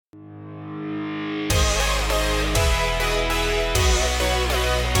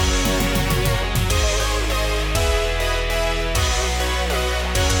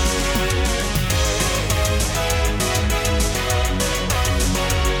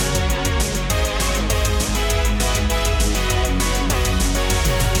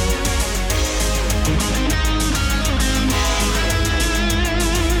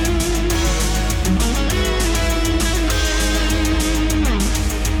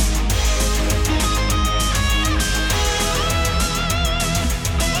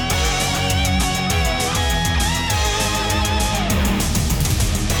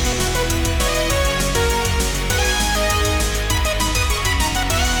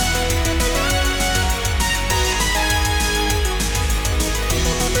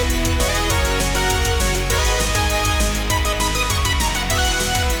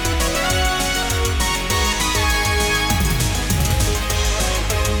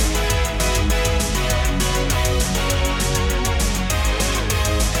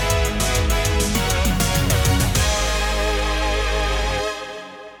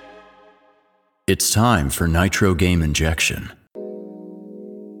It's time for Nitro Game Injection.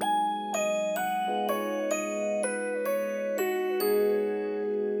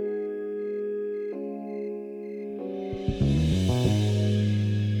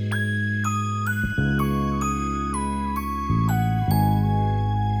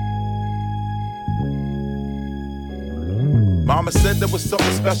 Mama said there was something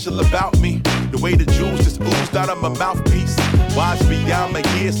special about me. The way the jewels just oozed out of my mouthpiece. Wise beyond my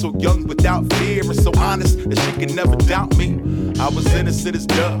years, so young without fear, and so honest that she could never doubt me. I was innocent as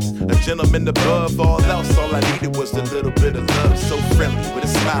doves, a gentleman above all else. All I needed was a little bit of love. So friendly, with a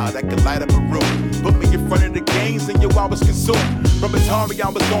smile that could light up a room. Put me in front of the games and yo, I was consumed. From Atari, I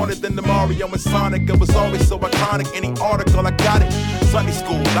was on it, then the Mario and Sonic. It was always so iconic, any article, I got it. Sunday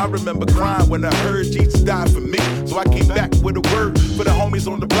school, I remember crying when I heard Jesus died for me. So I came back with a word for the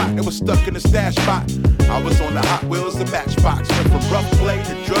homies on the block that was stuck in the stash spot. I was on the Hot Wheels and Matchbox. Went from rough play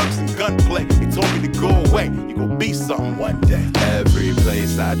to drugs and gunplay. They told me to go away, you gon' be something one day. Every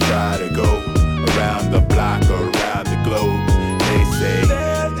place I try to go, around the block, around the globe, they say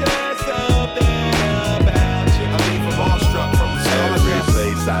there's just something about you. I leave them all struck from the start. Every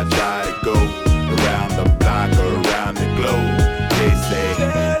place I try to go, around the block, around the globe, they say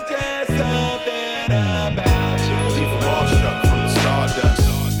there's just something about you. I leave them all struck from the stardust.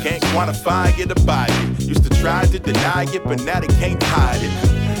 Can't quantify it or buy it. Used to try to deny it, but now they can't hide it.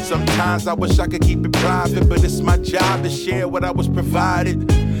 Sometimes I wish I could keep it private, but it's my job to share what I was provided.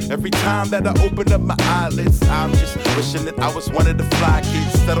 Every time that I open up my eyelids, I'm just wishing that I was one of the fly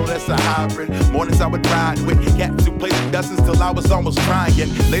kids, settled as a hybrid. Mornings I would ride with cats who played the dozens till I was almost crying.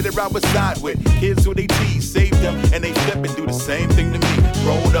 Later I would side with kids who they tease, save them, and they flip and do the same thing to me.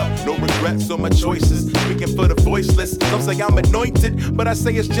 Grown up, no regrets on my choices. Speaking for the voiceless, some say I'm anointed, but I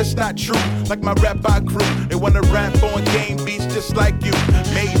say it's just not true. Like my rap I crew, they wanna rap on game beats just like you.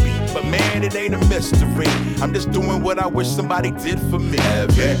 Maybe, but man, it ain't a mystery. I'm just doing what I wish somebody did for me.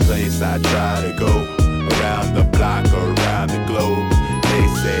 Every place I try to go, around the block, around the globe, they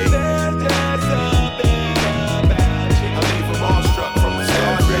say there's just something about you. I leave them all struck from the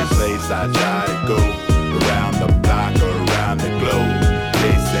start. Every place I try to go, around the block, around the globe,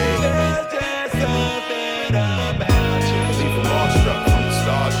 they say there's just something about you. I leave them all struck from the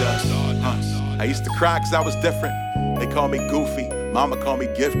stardust. I used to cry cause I was different. They call me goofy, mama call me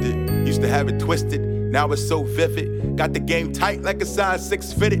gifted. Used to have it twisted, now it's so vivid. Got the game tight like a size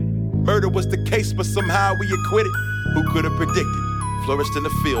 6 fitted. Murder was the case, but somehow we acquitted. Who could have predicted? Flourished in a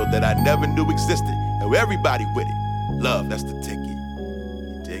field that I never knew existed. Now everybody with it. Love, that's the ticket.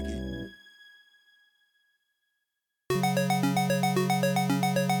 You dig it?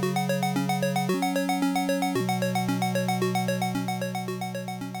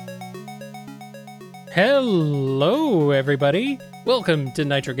 Hello, everybody. Welcome to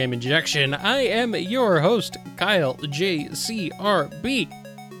Nitro Game Injection. I am your host, Kyle JCRB.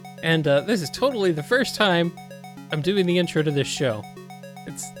 And this is totally the first time I'm doing the intro to this show.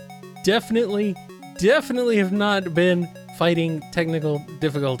 It's definitely have not been fighting technical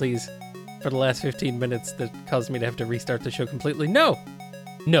difficulties for the last 15 minutes that caused me to have to restart the show completely. No.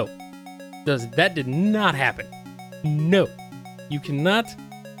 That did not happen. No. You cannot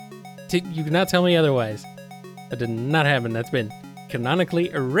tell me otherwise. That did not happen. That's been canonically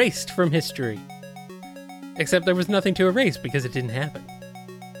erased from history. Except there was nothing to erase because it didn't happen.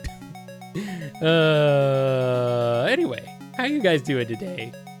 Anyway, how you guys doing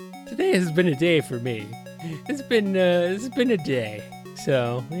today? Today has been a day for me. It's been a day.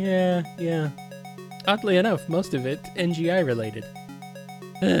 So, yeah. Oddly enough, most of it NGI related.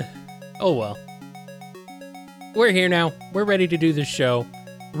 Oh well. We're here now. We're ready to do this show.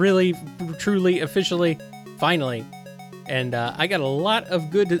 Really, truly, officially, finally. And I got a lot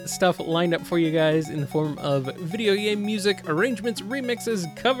of good stuff lined up for you guys in the form of video game music, arrangements, remixes,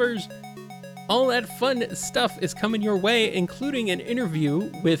 covers. All that fun stuff is coming your way, including an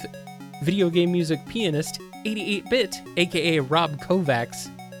interview with video game music pianist 88-Bit, aka Rob Kovacs.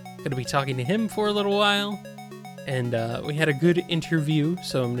 Gonna be talking to him for a little while. And we had a good interview,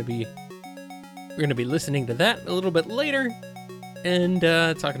 so we're gonna be listening to that a little bit later. And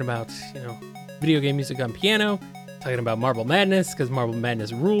talking about, video game music on piano, talking about Marble Madness, because Marble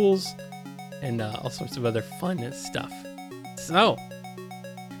Madness rules, and all sorts of other fun stuff. So,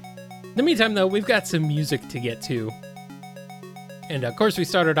 in the meantime, though, we've got some music to get to. And, of course, we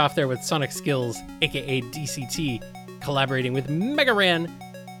started off there with Sonic Skills, aka DCT, collaborating with Mega Ran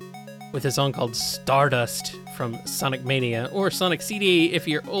with a song called Stardust from Sonic Mania, or Sonic CD if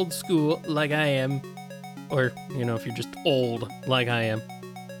you're old school like I am. Or, if you're just old like I am.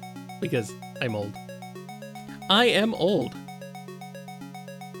 Because I'm old. I am old.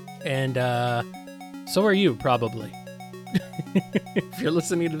 And So are you, probably. If you're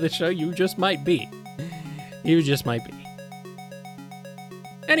listening to this show, you just might be. You just might be.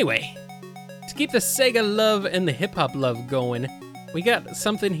 Anyway, to keep the Sega love and the hip-hop love going, we got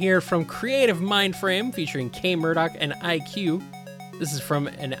something here from Creative Mindframe featuring K Murdoch and IQ. This is from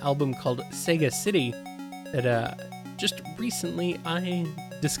an album called Sega City that just recently I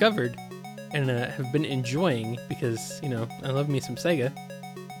discovered and have been enjoying because, you know, I love me some Sega.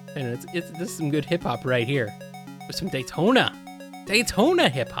 And this is some good hip-hop right here with some Daytona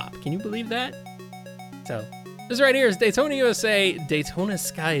hip-hop. Can you believe that? So, this right here is Daytona USA, Daytona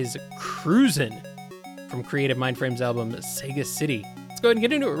Skies Cruisin' from Creative Mindframe's album Sega City. Let's go ahead and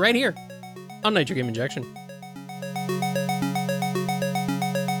get into it right here on Nitro Game Injection.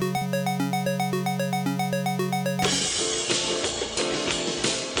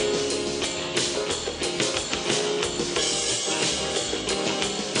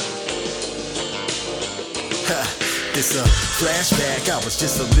 It's a flashback, I was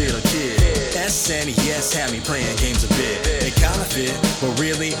just a little kid. SNES had me playing games a bit. They kinda fit, but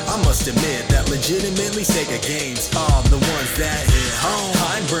really, I must admit that legitimately Sega games are the ones that hit home.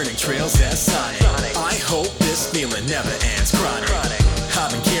 I'm burning trails as Sonic. I hope this feeling never ends. Chronic.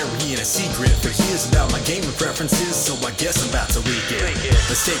 I've been carrying a secret for years about my gaming preferences, so I guess I'm about to leak it.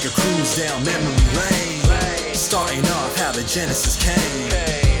 Let's take a cruise down memory lane, starting off how the Genesis came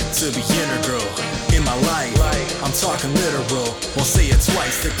to be integral in my life. I'm talking literal, won't say it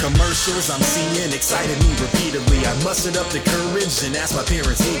twice. The commercials I'm seeing excited me repeatedly. I mustered up the courage and asked my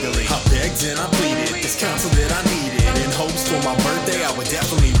parents eagerly. I begged and I pleaded, this counsel that I needed, in hopes for my birthday I would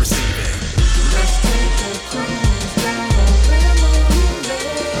definitely receive it. Let's take a cruise down memory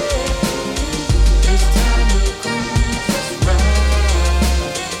lane. It's time to cruise, let's ride.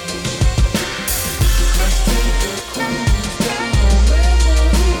 Let's take a cruise down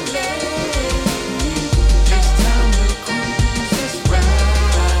memory lane. It's time to cruise, let's ride.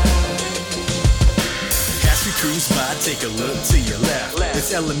 As we cruise by, take a look to your left.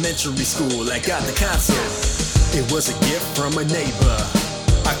 It's elementary school, I got the console. It was a gift from a neighbor.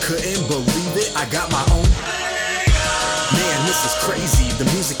 I couldn't believe it, I got my own. Man, this is crazy, the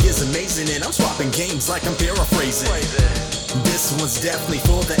music is amazing, and I'm swapping games like I'm paraphrasing. This one's definitely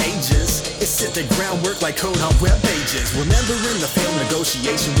for the ages. It set the groundwork like code on web pages. Remembering the failed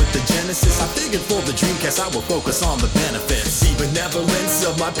negotiation with the Genesis, I figured for the Dreamcast I would focus on the benefits. The benevolence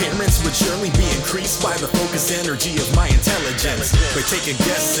of my parents would surely be increased by the focused energy of my intelligence. But take a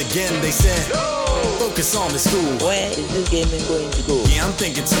guess again, they said, focus on the school. Where is this gaming going to go? Yeah, I'm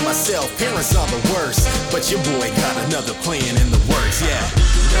thinking to myself, parents are the worst, but your boy got another plan in the works, yeah.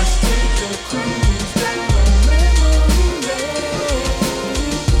 Let's take a cruise down memory lane.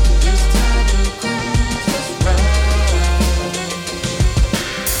 It's time to cruise, let's ride.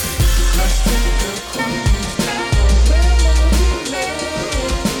 Let's take a cruise down memory lane.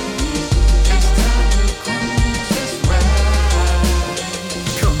 It's time to cruise, let's ride.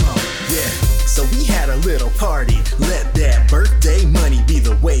 Come on, yeah. So we had a little party. Let that birthday money be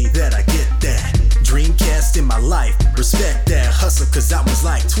the way that I get that Dreamcast in my life. Respect that hustle, cause I was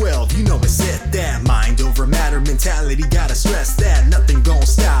like 12. You know it said that mind over matter mentality. Gotta stress that nothing gon'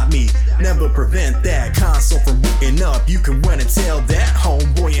 stop me. Never prevent that console from booting up. You can run and tell that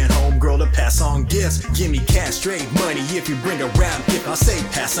homeboy and homegirl to pass on gifts. Give me cash straight money if you bring around gift. I'll say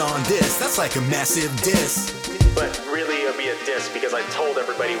pass on this. That's like a massive diss. But really it'll be a diss because I told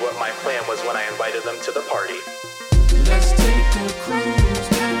everybody what my plan was when I invited them to the party. Let's take a cruise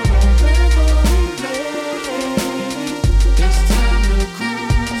down memory lane. It's time to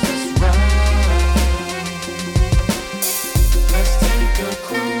cruise, let's ride. Let's take a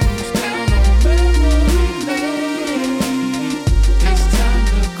cruise down memory lane. It's time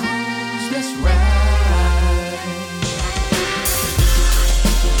to cruise, let's ride.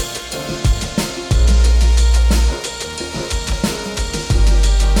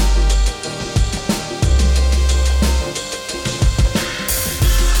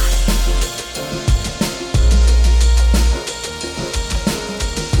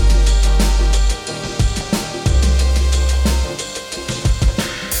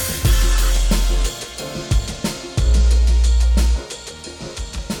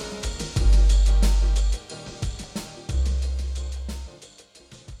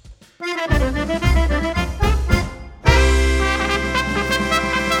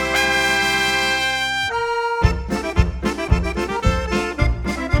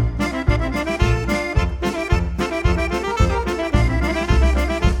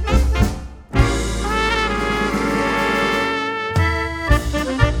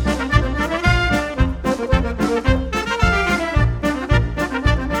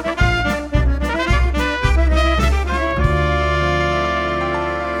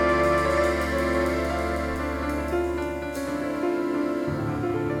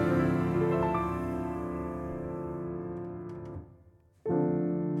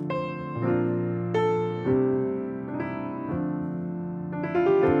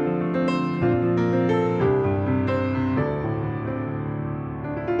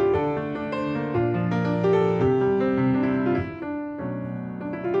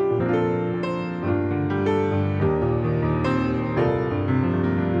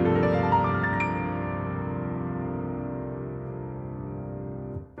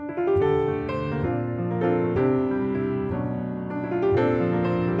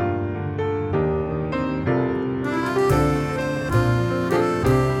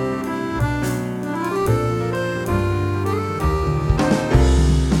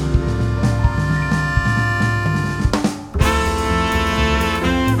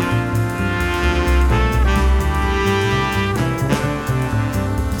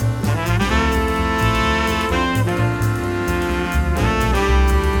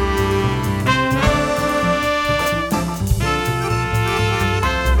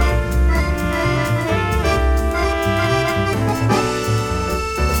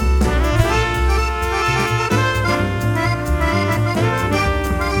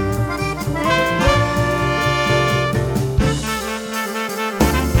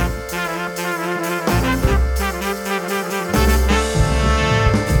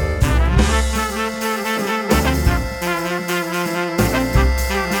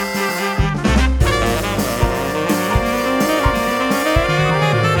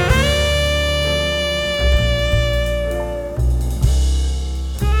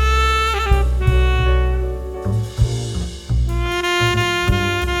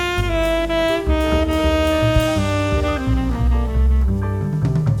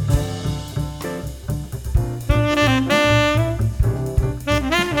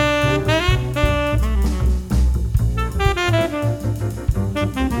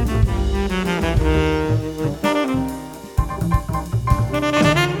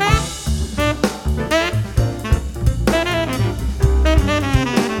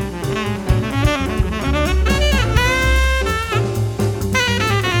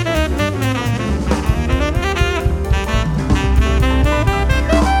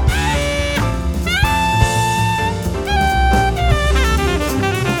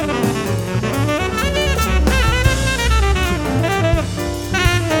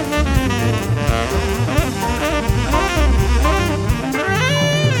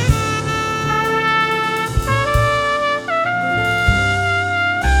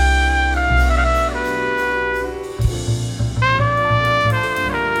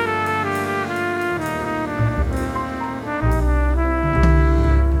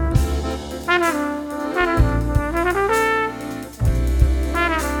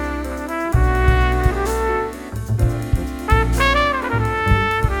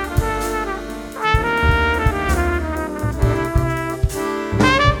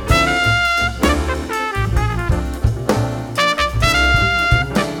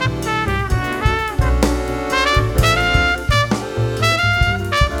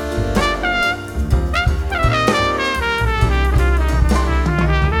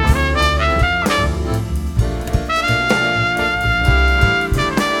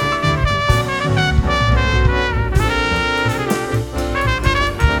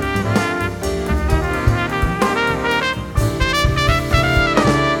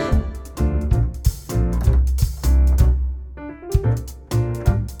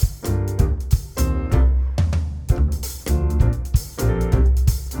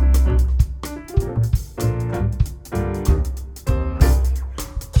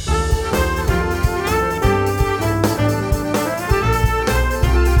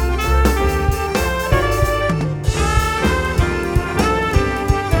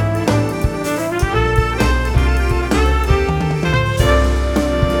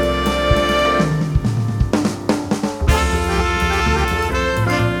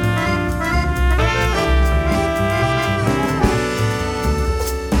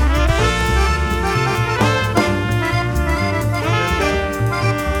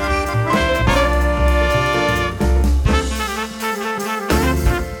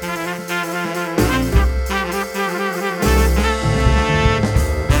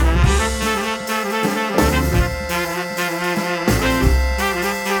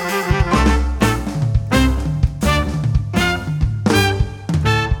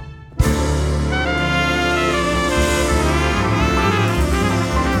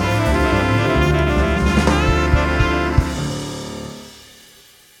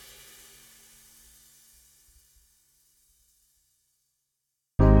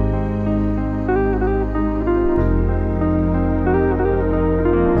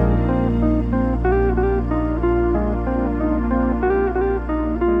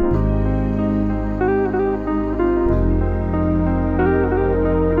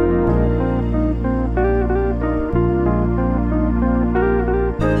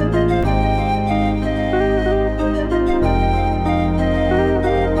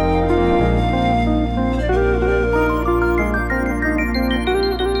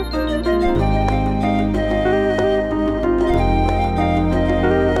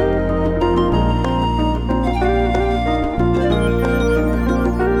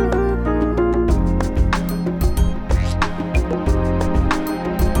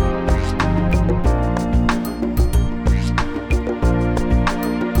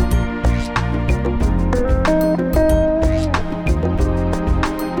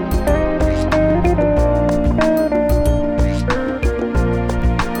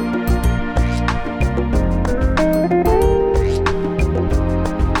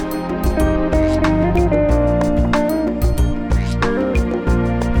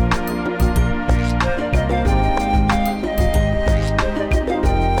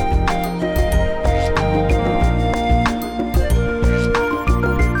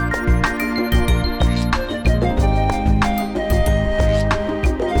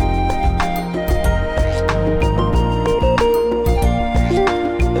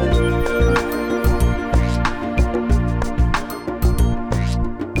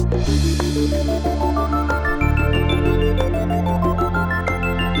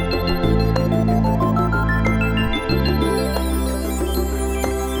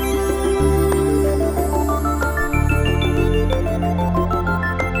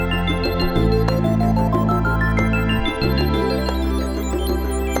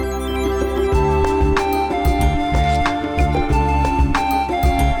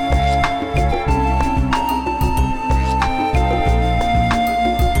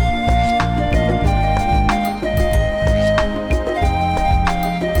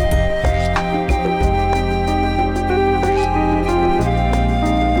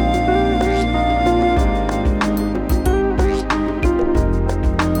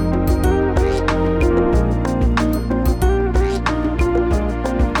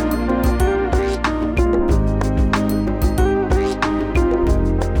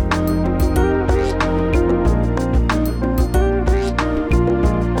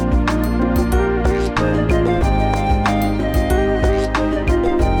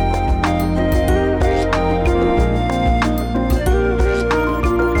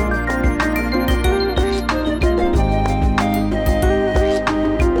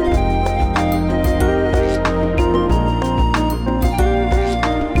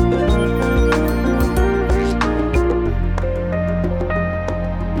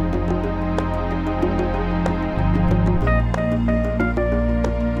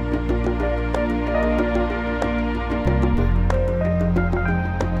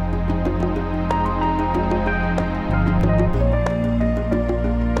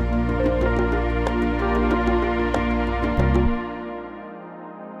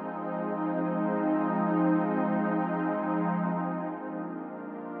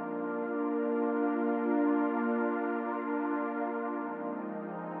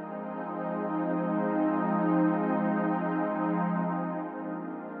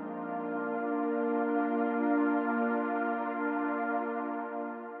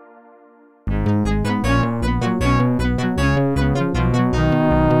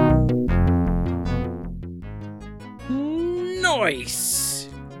 Nice!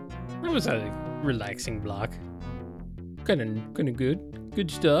 That was a relaxing block. Kinda good.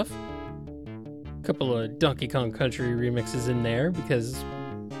 Good stuff. Couple of Donkey Kong Country remixes in there, because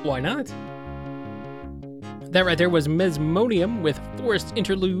why not? That right there was Mesmonium with Forest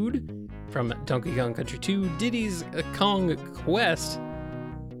Interlude from Donkey Kong Country 2 Diddy's Kong Quest.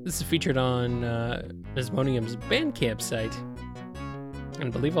 This is featured on Mesmonium's Bandcamp site. And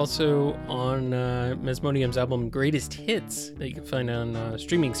I believe also on Mesmonium's album Greatest Hits that you can find on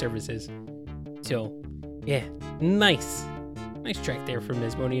streaming services. So, yeah, nice. Nice track there from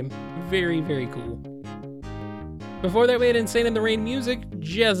Mesmonium. Very, very cool. Before that, we had Insane in the Rain music,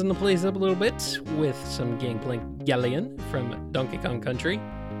 jazzing the place up a little bit with some Gangplank Galleon from Donkey Kong Country.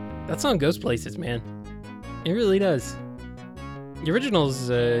 That song goes places, man. It really does. The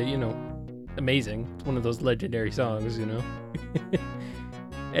original's, amazing. It's one of those legendary songs,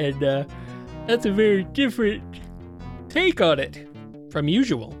 And that's a very different take on it from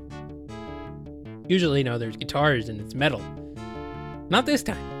usual. Usually, there's guitars and it's metal. Not this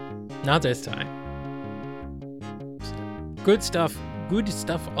time. Not this time. Good stuff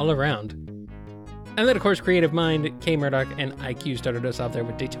all around. And then, of course, Creative Mind, K Murdoch, and IQ started us off there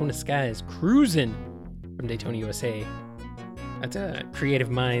with Daytona Skies Cruisin' from Daytona, USA. That's a Creative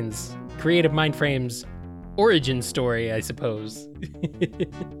Mindframe's origin story, I suppose.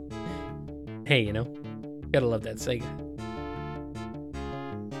 Hey, gotta love that Sega.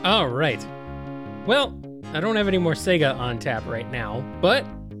 All right. Well, I don't have any more Sega on tap right now, but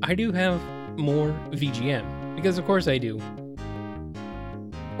I do have more VGM, because of course I do.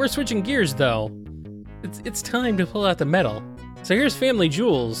 We're switching gears, though. It's time to pull out the metal. So here's Family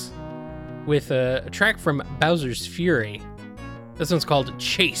Jewels with a track from Bowser's Fury. This one's called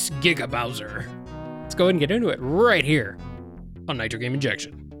Chase Giga Bowser. Let's go ahead and get into it right here on Nitro Game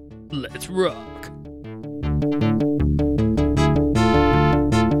Injection. Let's rock.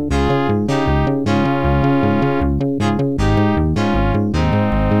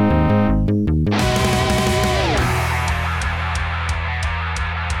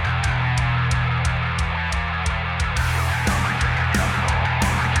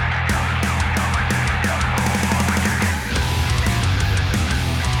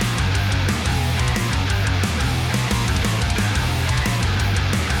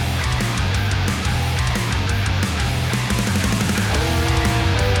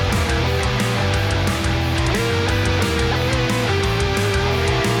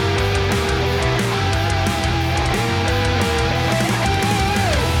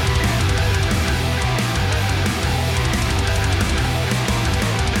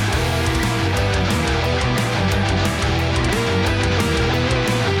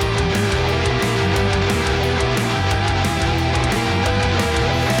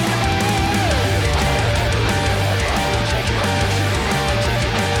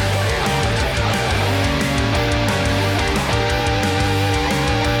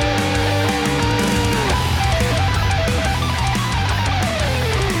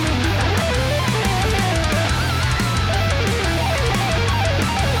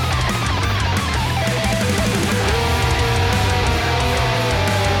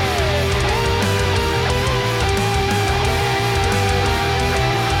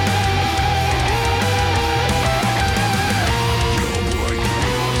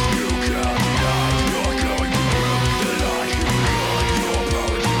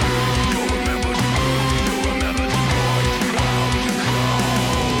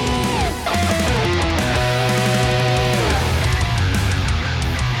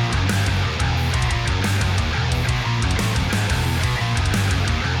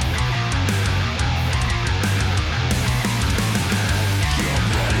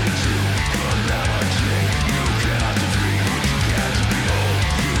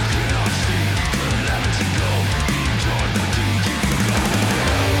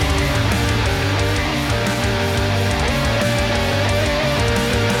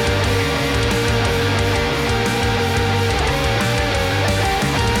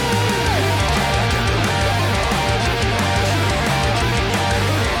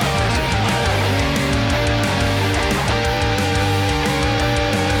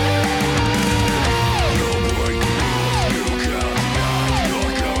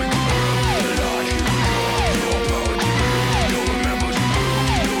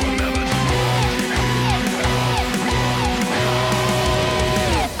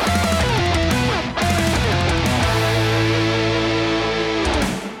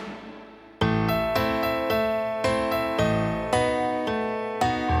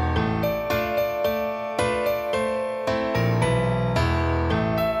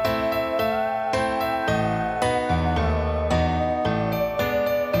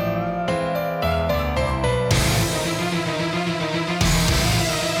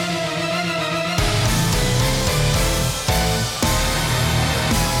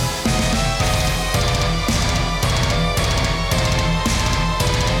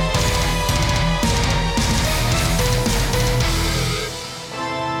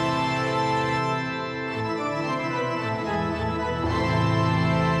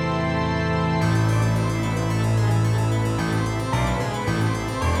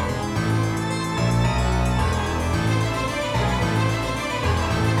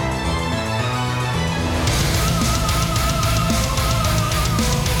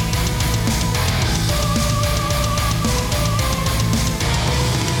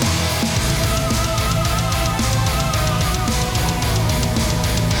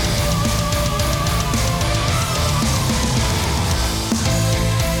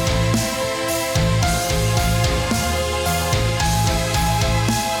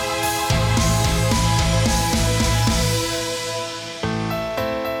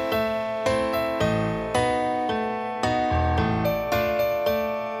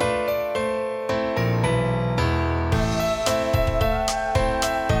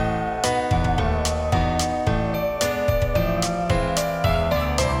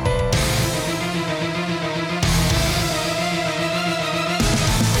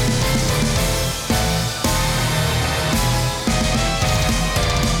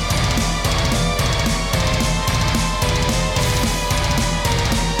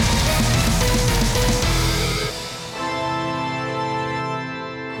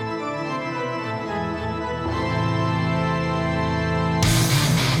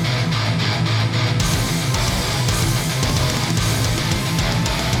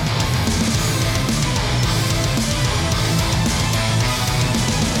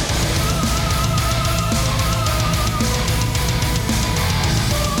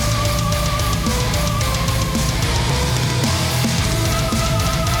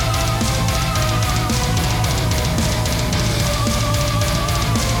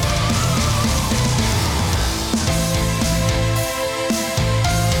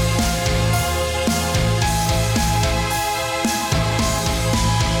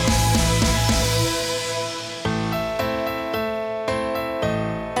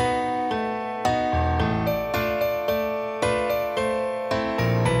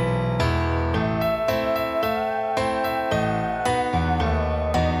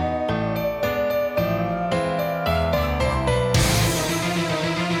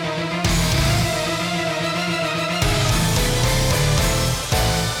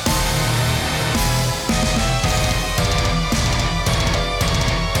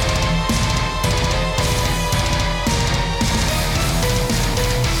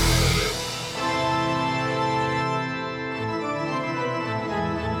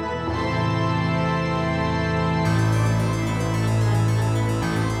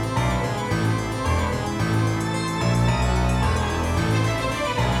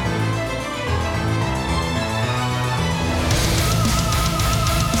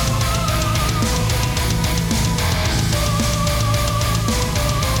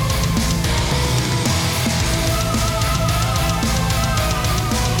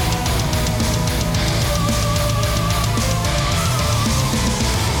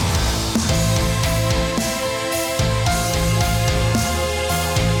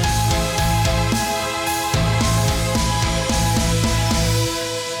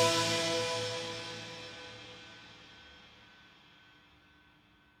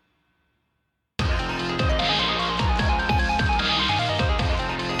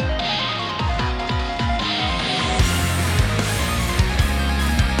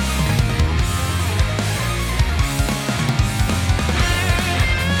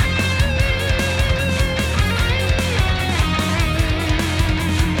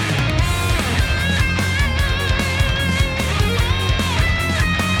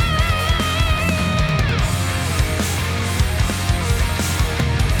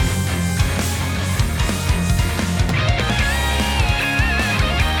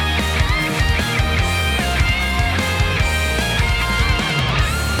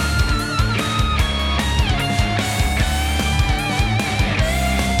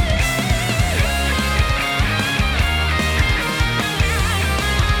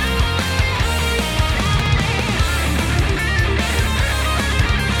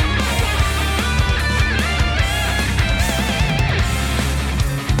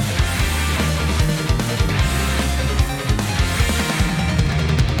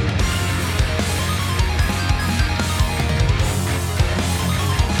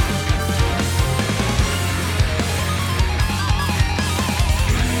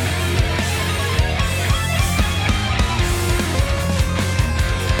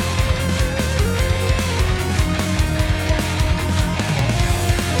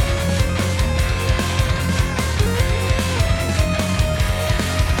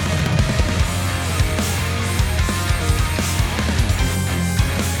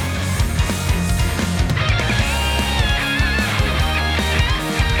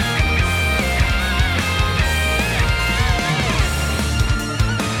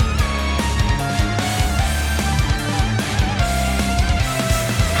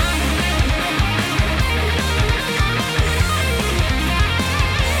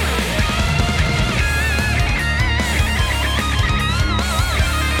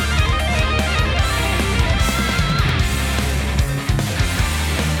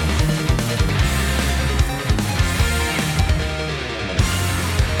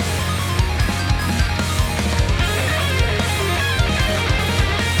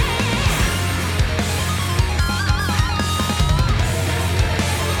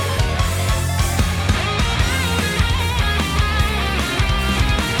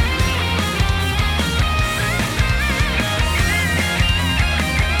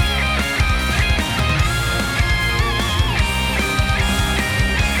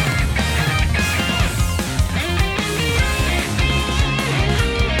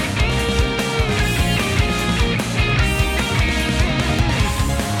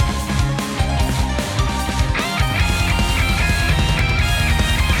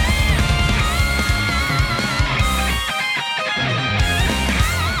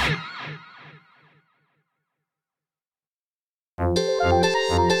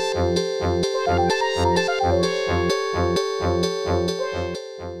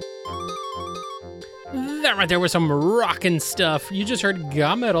 That right there was some rockin' stuff. You just heard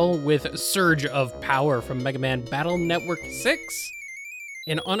Ga-Metal with Surge of Power from Mega Man Battle Network 6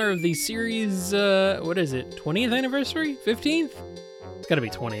 in honor of the series, what is it, 20th anniversary? 15th? It's gotta be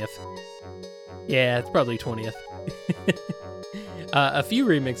 20th. Yeah, it's probably 20th. A few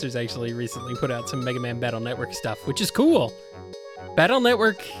remixers actually recently put out some Mega Man Battle Network stuff, which is cool. Battle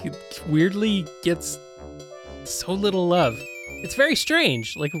Network weirdly gets so little love. It's very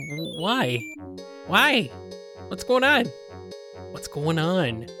strange. Like, why? Why? What's going on? What's going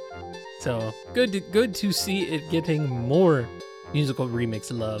on? So good to see it getting more musical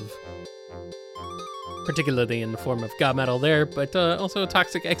remix love, particularly in the form of Ga-Metal there, but also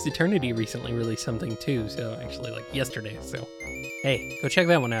Toxic X Eternity recently released something too. So actually, like yesterday. So hey, go check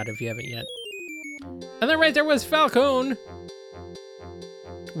that one out if you haven't yet. And then right there was Falcone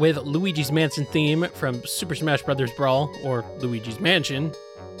with Luigi's Mansion theme from Super Smash Bros. Brawl, or Luigi's Mansion.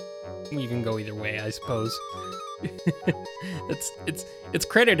 You can go either way, I suppose. It's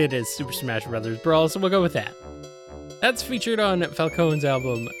credited as Super Smash Bros. Brawl, so we'll go with that. That's featured on Falcone's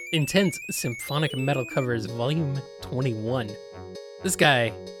album Intense Symphonic Metal Covers Volume 21. This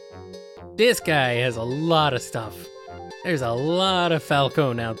guy has a lot of stuff. There's a lot of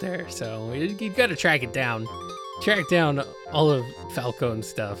Falcone out there, so you've got to track it down. Track down all of Falcone's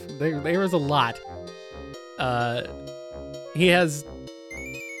stuff. There was a lot. He has,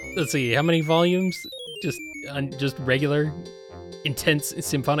 let's see, how many volumes? Just regular, intense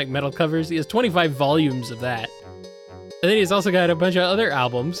symphonic metal covers. He has 25 volumes of that. And then he's also got a bunch of other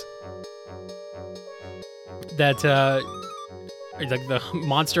albums that, like the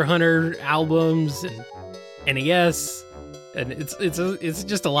Monster Hunter albums and NES. And it's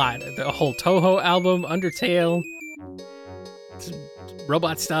just a lot. The whole Toho album, Undertale,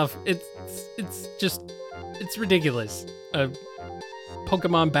 robot stuff. It's ridiculous.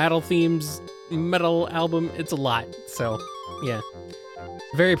 Pokemon battle themes, metal album. It's a lot. So yeah,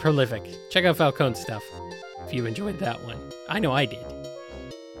 very prolific. Check out Falcone's stuff if you enjoyed that one. I know I did.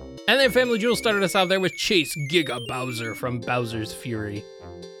 And then Family Jewel started us out there with Chase Giga Bowser from Bowser's Fury.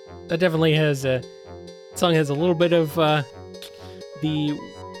 That definitely has song has a little bit of the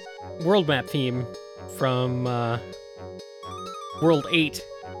world map theme from World 8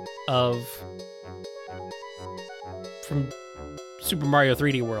 from Super Mario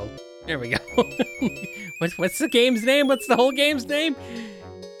 3D World. There we go. What's the game's name? What's the whole game's name?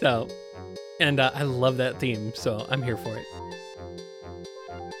 So, and I love that theme, so I'm here for it.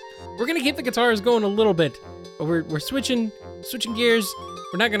 We're gonna keep the guitars going a little bit, but we're switching gears.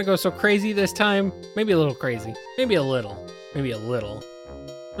 We're not gonna go so crazy this time. Maybe a little crazy. Maybe a little.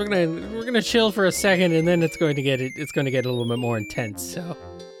 We're gonna chill for a second, and then it's going to get a little bit more intense. So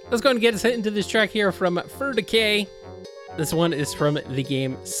let's go and get us into this track here from Fur Decay. This one is from the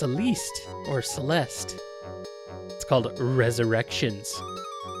game Celeste or Celeste. It's called Resurrections.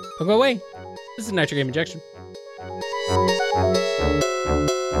 Don't go away. This is Nitro Game Injection.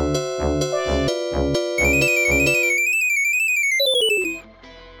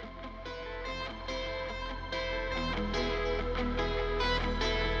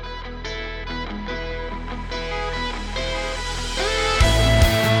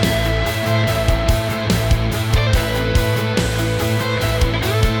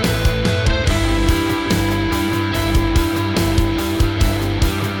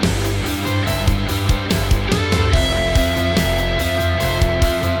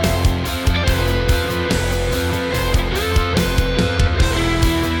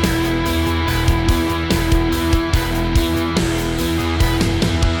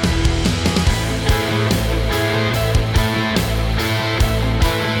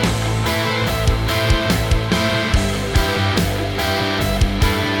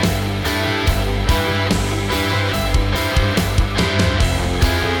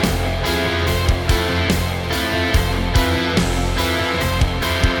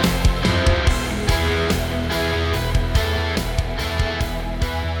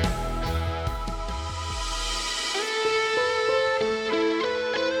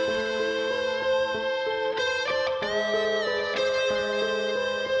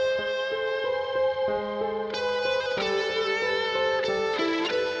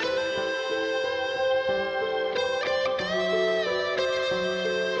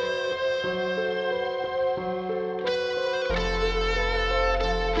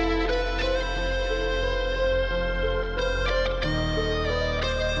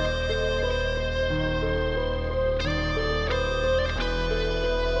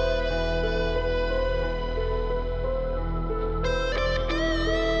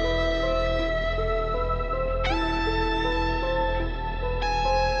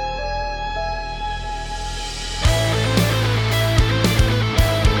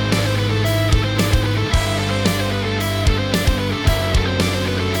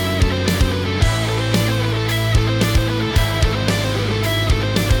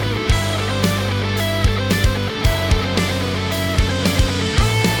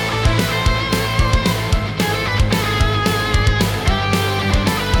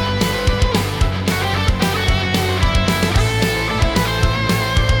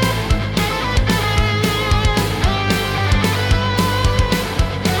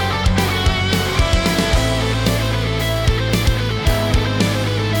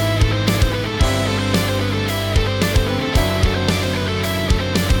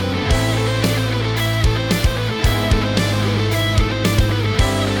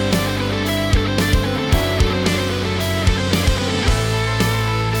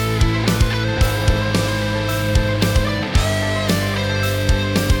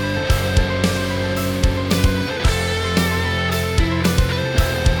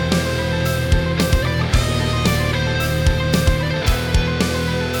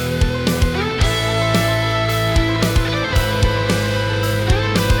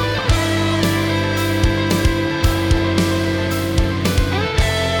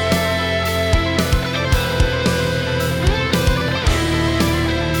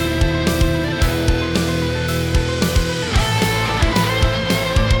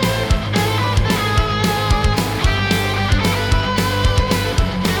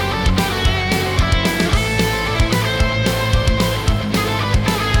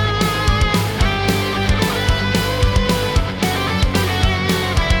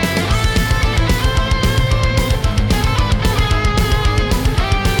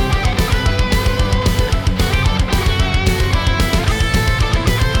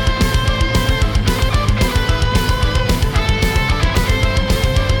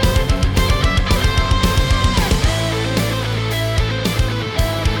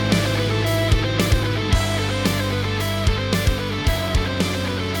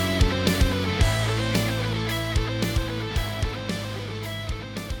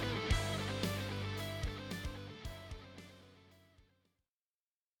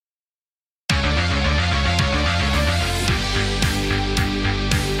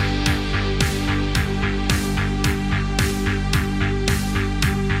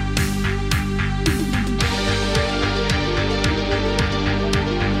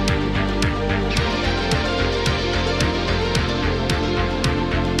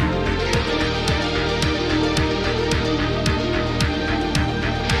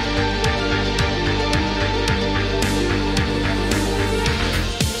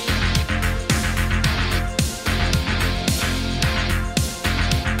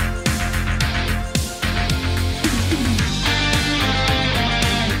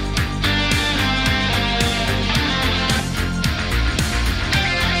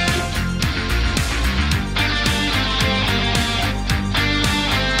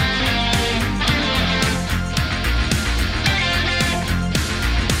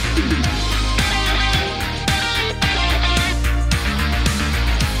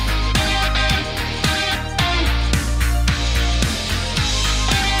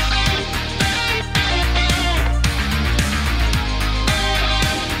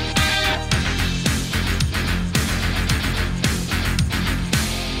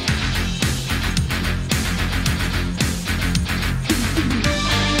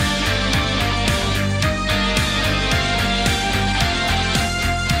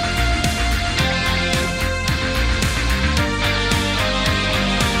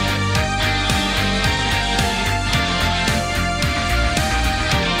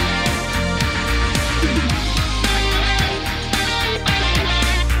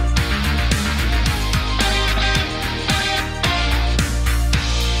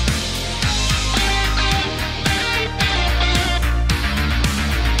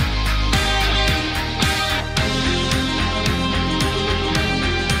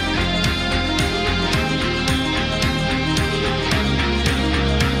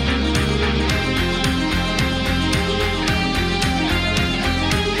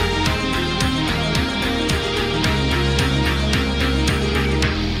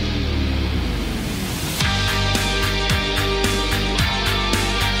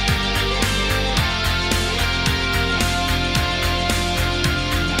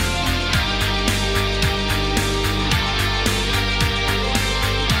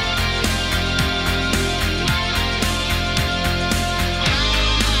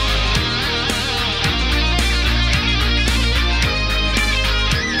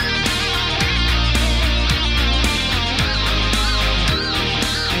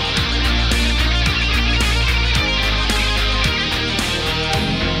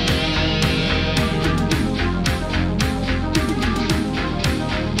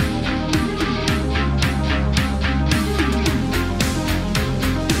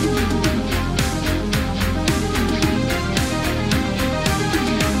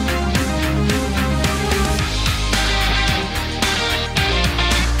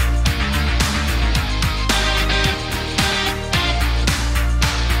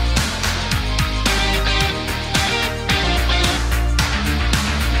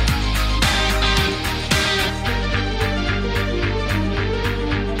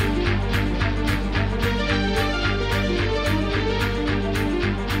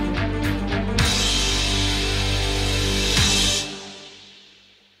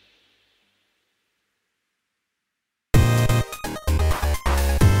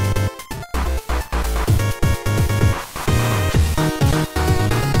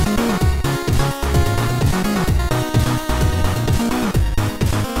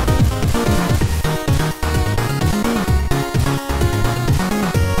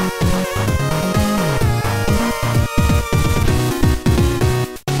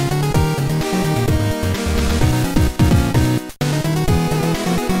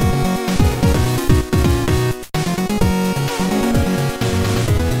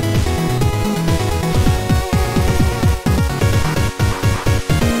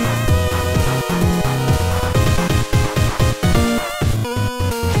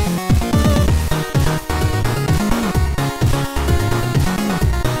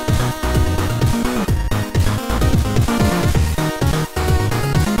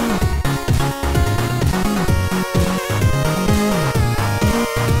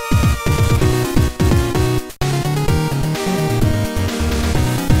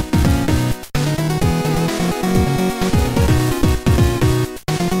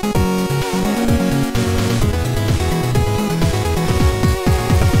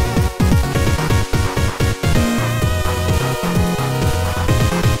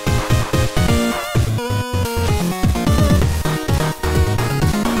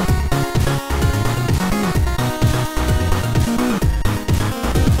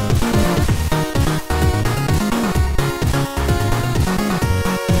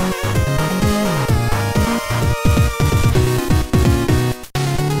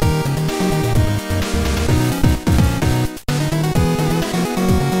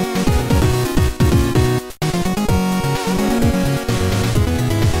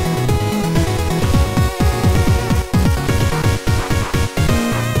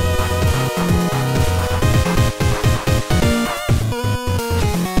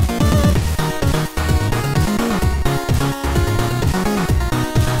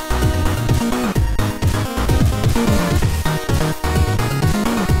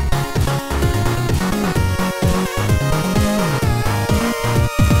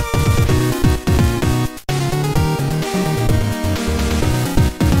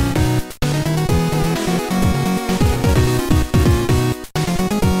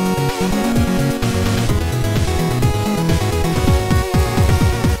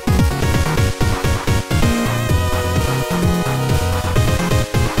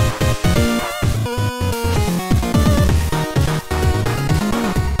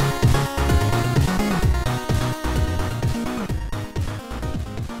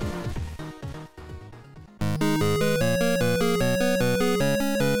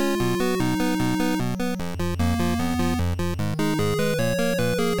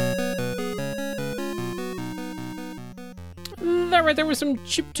 right there was some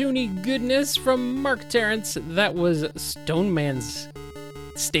chiptune goodness from Mark Terrence. That was Stone Man's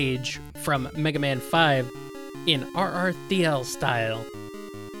stage from Mega Man 5 in RRTL style.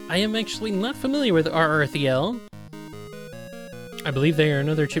 I am actually not familiar with RRTL. I believe they are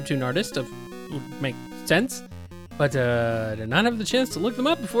another chiptune artist, would make sense. But did not have the chance to look them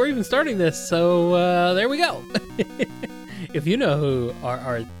up before even starting this, so there we go. If you know who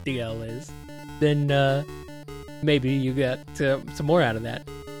RRTL is, then maybe you got some more out of that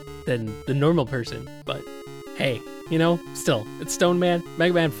than the normal person. But hey, you know, still, it's Stone Man,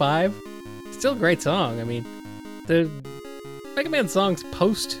 Mega Man 5. Still a great song. I mean, the Mega Man songs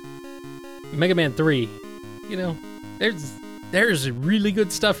post Mega Man 3, you know, there's really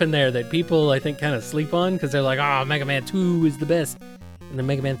good stuff in there that people, I think, kind of sleep on because they're like, oh, Mega Man 2 is the best. And then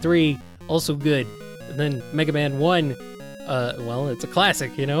Mega Man 3, also good. And then Mega Man 1, well, it's a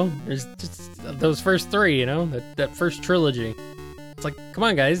classic, you know? There's just those first three, you know? That first trilogy. It's like, come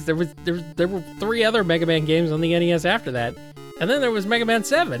on, guys. There were 3 other Mega Man games on the NES after that. And then there was Mega Man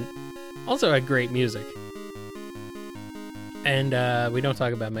 7. Also had great music. And we don't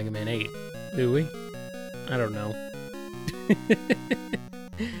talk about Mega Man 8, do we? I don't know.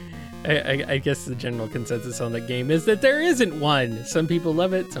 I guess the general consensus on the game is that there isn't one. Some people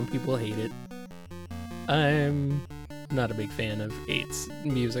love it, some people hate it. I'm not a big fan of 8's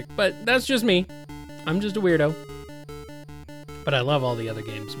music, but that's just me. I'm just a weirdo. But I love all the other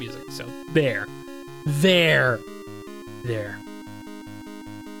games' music, so there.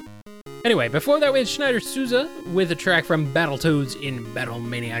 Anyway, before that we had Schneider Souza with a track from Battletoads in Battle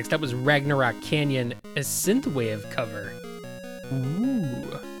Maniacs. That was Ragnarok Canyon, a synthwave cover.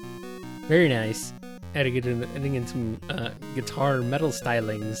 Ooh, very nice. Had to get in some guitar metal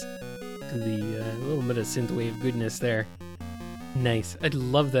stylings to the little bit of synthwave goodness there. Nice. I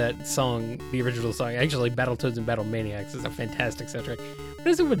love that song, the original song. Actually, Battletoads and Battle Maniacs is a fantastic soundtrack. What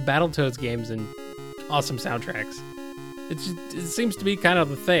is it with Battletoads games and awesome soundtracks? It seems to be kind of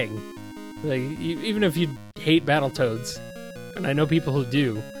the thing. Like, even if you hate Battletoads, and I know people who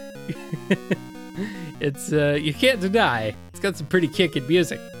do, it's you can't deny it's got some pretty kickin'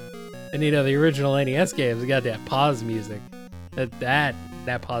 music. And you know, the original NES games got that pause music.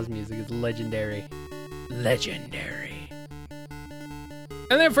 That pause music is legendary. Legendary.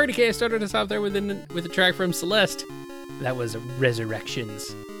 And then Freddy K started us off there with a track from Celeste. That was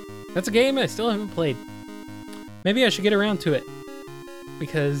Resurrections. That's a game I still haven't played. Maybe I should get around to it,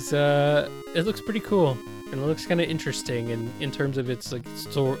 because it looks pretty cool and it looks kind of interesting in terms of its like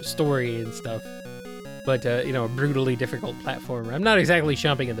story and stuff. But you know, a brutally difficult platformer. I'm not exactly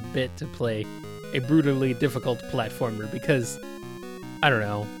chomping at the bit to play a brutally difficult platformer because I don't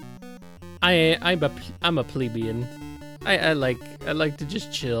know. I'm a plebeian. I like to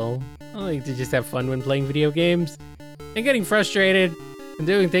just chill. I like to just have fun when playing video games, and getting frustrated and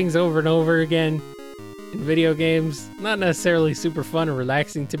doing things over and over again in video games, not necessarily super fun or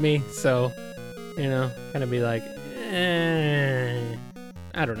relaxing to me. So, you know, kind of be like,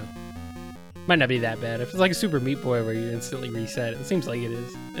 I don't know. Might not be that bad. If it's like a Super Meat Boy where you instantly reset, it seems like it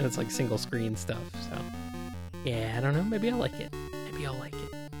is, and it's like single screen stuff. So, yeah, I don't know. Maybe I'll like it.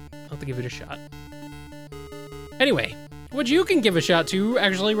 I'll have to give it a shot. Anyway, what you can give a shot to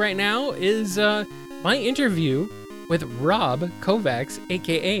actually right now is my interview with Rob Kovacs,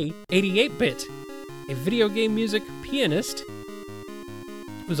 aka 88-Bit, a video game music pianist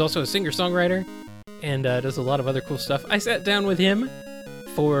who's also a singer-songwriter and does a lot of other cool stuff. I sat down with him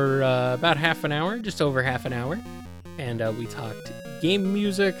for about half an hour, just over half an hour, and we talked game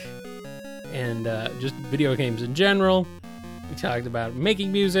music and just video games in general. We talked about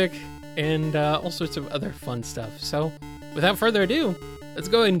making music and all sorts of other fun stuff. So, without further ado, let's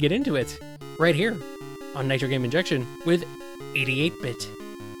go ahead and get into it right here on Nitro Game Injection with 88-Bit.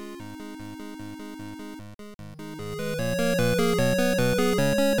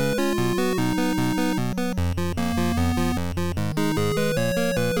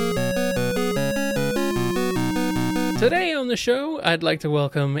 Today on the show, I'd like to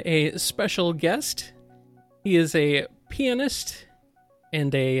welcome a special guest. He is a pianist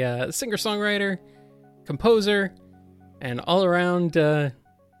and a singer-songwriter, composer, and all-around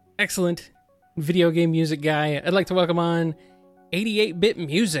excellent video game music guy. I'd like to welcome on 88-Bit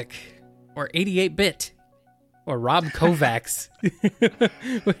Music, or 88-Bit, or Rob Kovacs.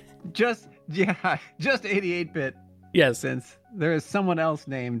 Just 88-Bit. Yes. Since there is someone else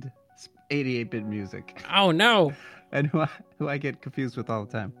named 88-Bit Music. Oh, no. And who I get confused with all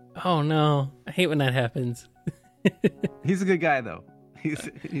the time. Oh, no. I hate when that happens. He's a good guy, though. He's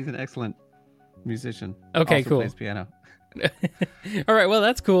an excellent musician. Okay, also cool. Plays piano. All right, well,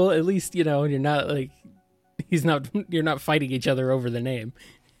 that's cool. At least, you know, you're not like You're not fighting each other over the name.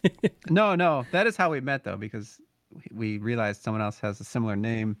 No, that is how we met though, because we realized someone else has a similar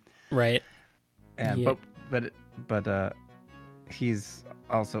name, Right. and Yeah. but he's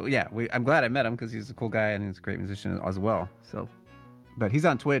also I'm glad I met him because he's a cool guy and he's a great musician as well. So, but he's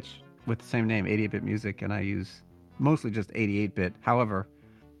on Twitch with the same name, 88-bit music, and I use mostly just 88-bit. However,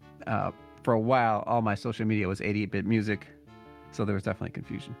 for a while, all my social media was 88-bit music, so there was definitely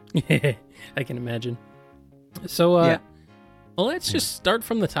confusion. I can imagine. So, well, let's just start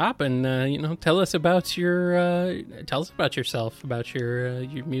from the top and tell us about yourself, about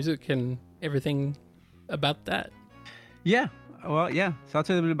your music and everything about that. Yeah, well, yeah. So I'll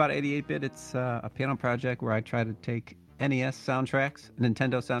tell you a little bit about 88-bit. It's a piano project where I try to take NES soundtracks,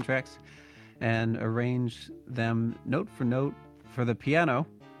 Nintendo soundtracks, and arrange them note for note for the piano,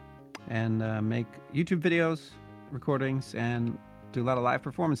 and make YouTube videos, recordings, and do a lot of live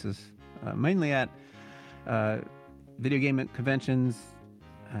performances, mainly at video game conventions,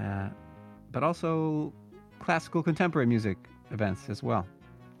 but also classical contemporary music events as well.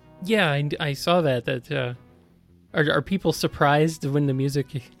 Yeah, I saw that. Are people surprised when the music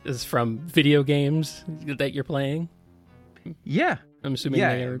is from video games that you're playing? Yeah, I'm assuming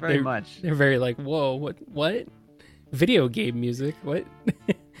yeah, very much. They're very like, whoa, what? Video game music? What?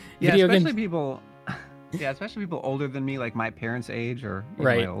 Yeah, Video especially games? people. Yeah, especially people older than me, like my parents' age or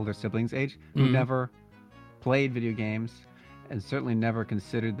Right. my older siblings' age, who Mhm. never played video games and certainly never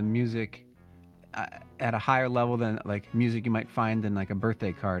considered the music at a higher level than like music you might find in like a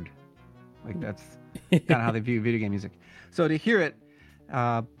birthday card. Like that's kind of how they view video game music. So to hear it,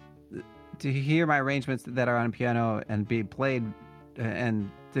 to hear my arrangements that are on piano and be played, and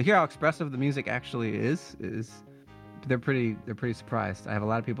to hear how expressive the music actually is they're pretty surprised. I have a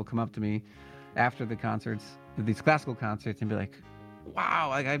lot of people come up to me after the concerts, these classical concerts, and be like, "Wow,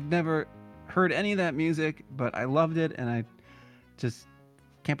 like I've never heard any of that music, but I loved it, and I just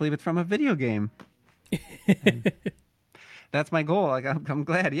can't believe it's from a video game." And that's my goal. Like I'm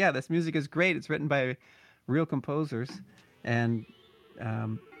glad. Yeah, this music is great. It's written by real composers, and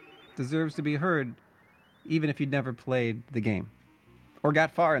deserves to be heard, even if you'd never played the game or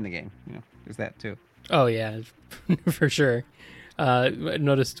got far in the game. There's that too. Oh yeah, for sure. I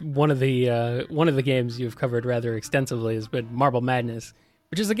noticed one of the games you've covered rather extensively has been Marble Madness,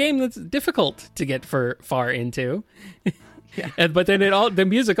 which is a game that's difficult to get far into. Yeah. But then the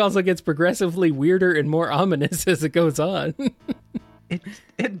music also gets progressively weirder and more ominous as it goes on.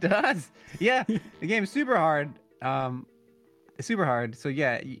 It does. Yeah, the game's super hard. It's super hard. So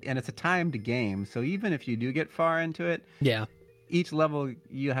yeah, and it's a timed game. So even if you do get far into it, Yeah. each level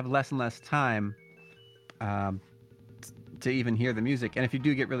you have less and less time to even hear the music. And if you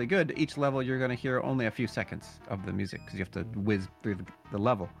do get really good, each level you're going to hear only a few seconds of the music because you have to whiz through the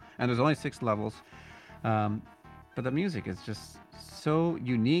level. And there's only 6 levels. But the music is just so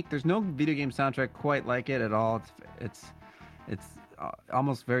unique. There's no video game soundtrack quite like it at all. It's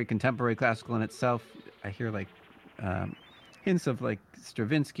almost very contemporary classical in itself. I hear like hints of like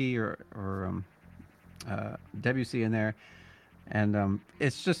Stravinsky or Debussy in there, and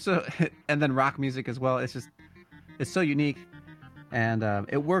it's just so. And then rock music as well. It's so unique, and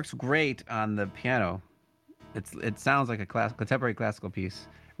it works great on the piano. It sounds like a contemporary classical piece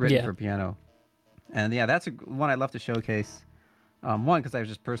written for piano. And yeah, that's one I'd love to showcase. One, because I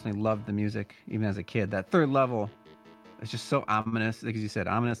just personally loved the music, even as a kid. That third level is just so ominous, like you said,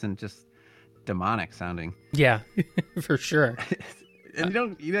 ominous and just demonic sounding. Yeah, for sure. And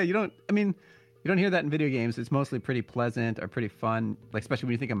you don't. I mean, you don't hear that in video games. It's mostly pretty pleasant or pretty fun. Like especially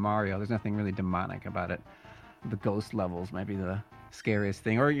when you think of Mario, there's nothing really demonic about it. The ghost levels might be the scariest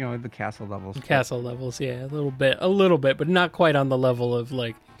thing, or the castle levels. Castle levels, yeah, a little bit, but not quite on the level of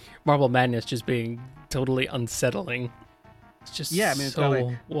like Marble Madness just being totally unsettling. It's just it's so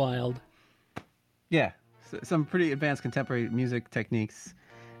like, wild. Yeah, some pretty advanced contemporary music techniques,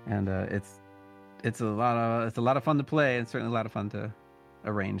 and it's a lot of fun to play, and certainly a lot of fun to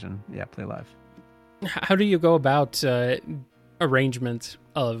arrange and play live. How do you go about arrangement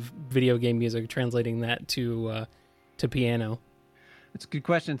of video game music, translating that to piano? It's a good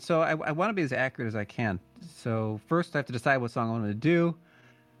question. So I want to be as accurate as I can. So first I have to decide what song I want to do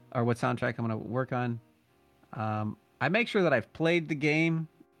or what soundtrack I'm going to work on. I make sure that I've played the game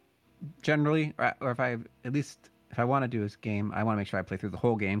generally, or if I want to do this game, I want to make sure I play through the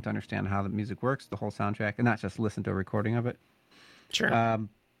whole game to understand how the music works, the whole soundtrack, and not just listen to a recording of it. Sure.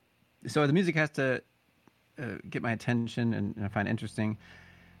 So the music has to get my attention and I find it interesting.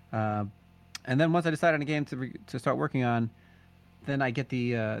 And then once I decide on a game to start working on, then I get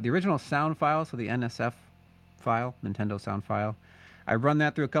the original sound file, so the NSF file, Nintendo sound file. I run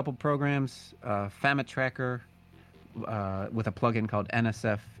that through a couple programs, Famut Tracker with a plugin called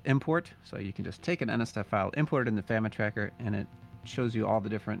NSF Import. So you can just take an NSF file, import it in the Famut Tracker, and it shows you all the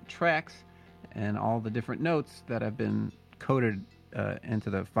different tracks and all the different notes that have been coded into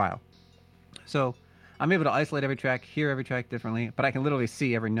the file. So I'm able to isolate every track, hear every track differently, but I can literally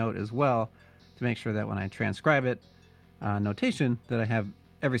see every note as well to make sure that when I transcribe it, notation, that I have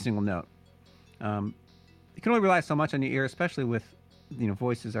every single note. You can only rely so much on your ear, especially with,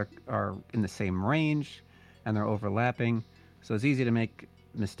 voices are in the same range and they're overlapping. So it's easy to make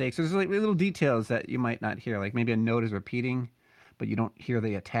mistakes. There's like little details that you might not hear, like maybe a note is repeating, but you don't hear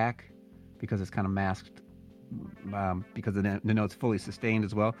the attack because it's kind of masked because the note's fully sustained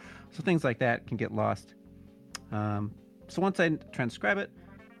as well. So things like that can get lost. So once I transcribe it,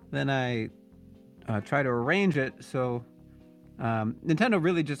 then I try to arrange it. So Nintendo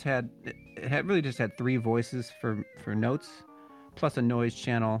really just had three voices for notes, plus a noise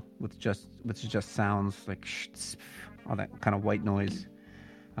channel which is just sounds like all that kind of white noise.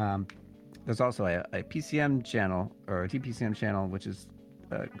 There's also a PCM channel or a DPCM channel, which is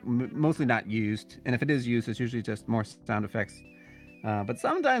mostly not used, and if it is used, it's usually just more sound effects. But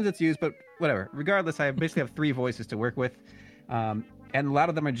sometimes it's used, but whatever. Regardless, I basically have three voices to work with, and a lot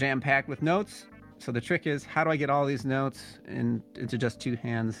of them are jam-packed with notes. So the trick is, how do I get all these notes into just two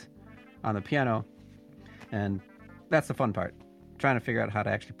hands on the piano? And that's the fun part, trying to figure out how to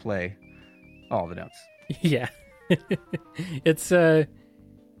actually play all the notes. Yeah. It's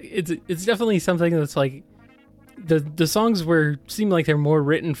definitely something that's like the songs seem like they're more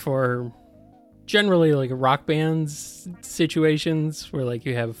written for generally like rock bands situations where like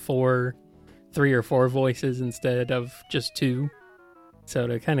you have 3 or 4 voices instead of just 2. So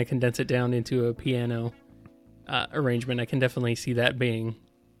to kind of condense it down into a piano arrangement, I can definitely see that being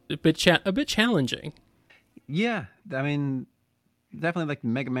a bit challenging. Yeah, I mean, definitely like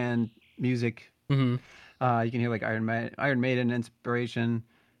Mega Man music. Mm-hmm. You can hear like Iron Maiden inspiration,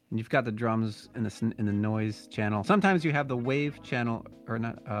 and you've got the drums in the noise channel. Sometimes you have the wave channel, or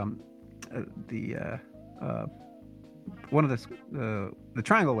not one of the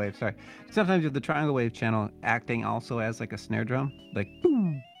triangle wave. Sorry, sometimes you have the triangle wave channel acting also as like a snare drum, like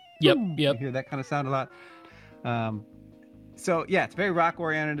boom. Yep, boom. yep. You hear that kind of sound a lot. So yeah, it's very rock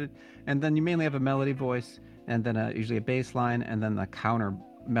oriented, and then you mainly have a melody voice, and then usually a bass line, and then the counter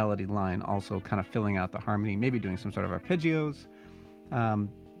melody line also kind of filling out the harmony, maybe doing some sort of arpeggios,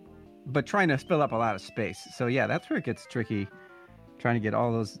 but trying to fill up a lot of space. So yeah, that's where it gets tricky, trying to get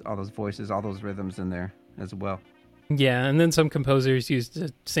all those voices, all those rhythms in there as well. Yeah, and then some composers use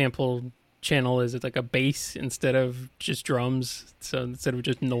the sample channel as like a bass instead of just drums. So instead of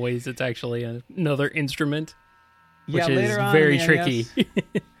just noise, it's actually another instrument, which is very tricky.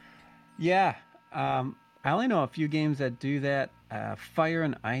 Yeah, I only know a few games that do that. Fire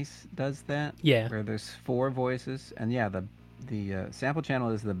and Ice does that. Yeah, where there's 4 voices, and yeah, the sample channel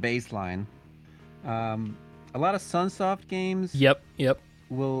is the bass line. A lot of Sunsoft games. Yep.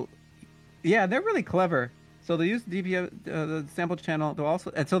 Yeah, they're really clever. So they use the sample channel. They'll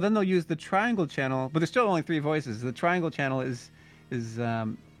also, and so then they'll use the triangle channel, but there's still only 3 voices. The triangle channel is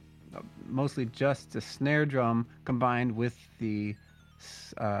mostly just a snare drum combined with the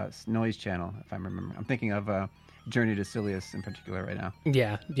noise channel, if I remember. I'm thinking of Journey to Silius in particular right now.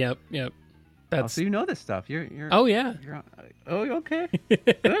 Yeah. Yep. That's... Oh, so you know this stuff. You're oh yeah. Oh, okay.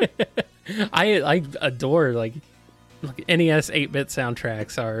 I adore like NES 8-bit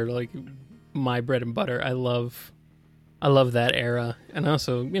soundtracks are like my bread and butter. I love that era, and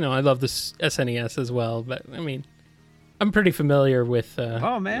also I love the SNES as well. But I mean, I'm pretty familiar with.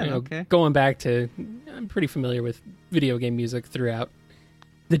 Okay. Going back to, I'm pretty familiar with video game music throughout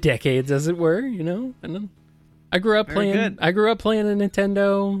the decades, as it were. And then I grew up playing a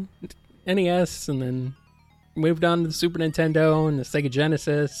Nintendo NES, and then moved on to the Super Nintendo and the Sega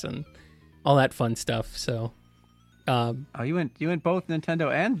Genesis and all that fun stuff. So. You went both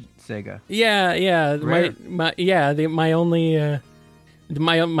Nintendo and Sega. Yeah. Rare.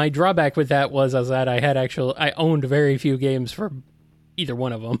 My drawback with that was that I owned very few games for either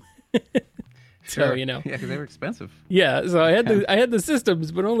one of them. Sure. So yeah, because they were expensive. Yeah, so I had the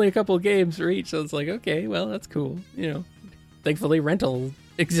systems, but only a couple of games for each. So it's like, okay, well, that's cool. Thankfully, rental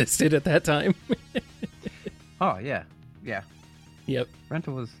existed at that time. Oh yeah. Yep.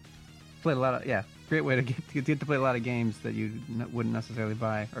 Rental was played a lot of great way to get to play a lot of games that you wouldn't necessarily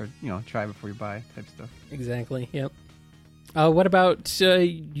buy or try before you buy type stuff. Exactly. Yep. What about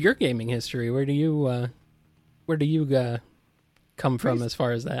your gaming history? Where do you come from as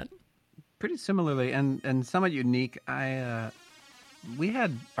far as that? Pretty similarly, and somewhat unique. We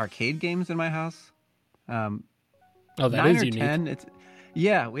had arcade games in my house. Oh, that 9 is or unique. 10.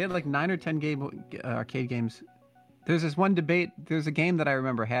 Yeah, we had like 9 or 10 arcade games. There's this one debate. There's a game that I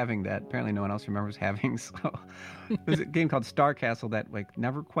remember having that apparently no one else remembers having. So there's a game called Star Castle that like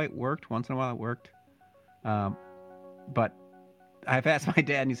never quite worked. Once in a while it worked, but I've asked my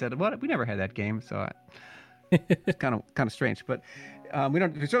dad and he said, "What? We never had that game." So it's kind of strange. But we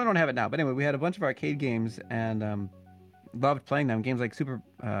certainly don't have it now. But anyway, we had a bunch of arcade games and loved playing them. Games like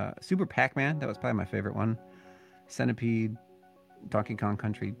Super Pac-Man. That was probably my favorite one. Centipede, Donkey Kong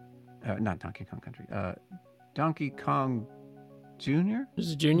Country, not Donkey Kong Country. Donkey Kong Jr.? Is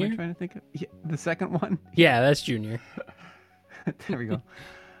it Am Junior? I trying to think of the second one? Yeah, that's Junior. There we go.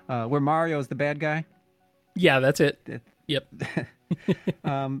 Where Mario is the bad guy. Yeah, that's it. Yep.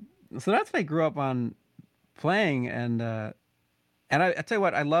 So that's what I grew up on playing, and I tell you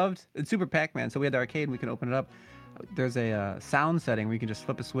what, I loved Super Pac-Man. So we had the arcade, and we can open it up. There's a sound setting where you can just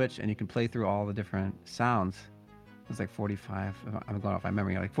flip a switch, and you can play through all the different sounds. It was like 45. I'm going off my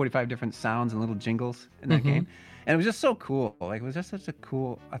memory. Like 45 different sounds and little jingles in that game, and it was just so cool. Like it was just such a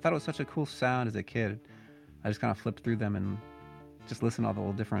cool. I thought it was such a cool sound as a kid. I just kind of flipped through them and just listened to all the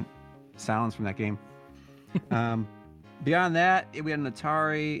little different sounds from that game. Beyond that, we had an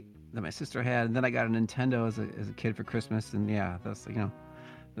Atari that my sister had, and then I got a Nintendo as a kid for Christmas, and yeah, that's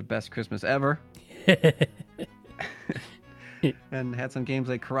the best Christmas ever. And had some games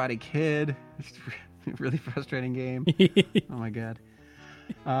like Karate Kid. Really frustrating game. Oh my god.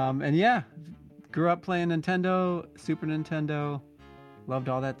 And yeah, grew up playing Nintendo, Super Nintendo, loved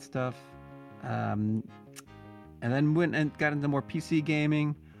all that stuff. And then went and got into more PC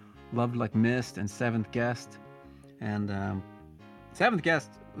gaming, loved like Myst and Seventh Guest. And Seventh Guest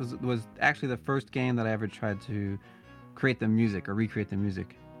was actually the first game that I ever tried to create the music or recreate the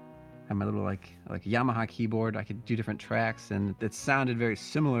music. I had my little like Yamaha keyboard. I could do different tracks, and it sounded very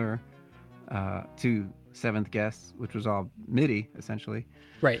similar to Seventh Guest, which was all MIDI essentially.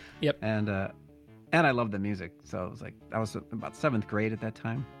 Right. Yep. And I loved the music, so it was like I was about 7th grade at that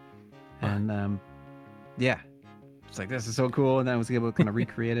time, and yeah, it's like this is so cool. And then I was able to kind of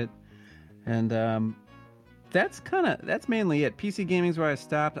recreate it, and that's mainly it. PC gaming's where I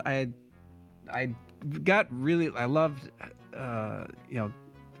stopped. I loved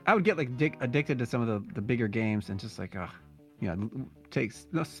I would get like addicted to some of the bigger games and just like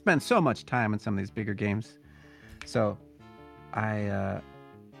spend so much time in some of these bigger games. So I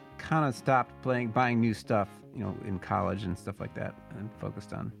kind of stopped buying new stuff, in college and stuff like that, and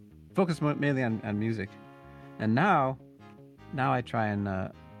focused mainly on music. And now I try and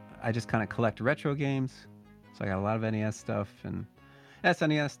I just kind of collect retro games. So I got a lot of NES stuff and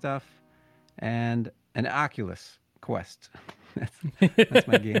SNES stuff and an Oculus Quest. That's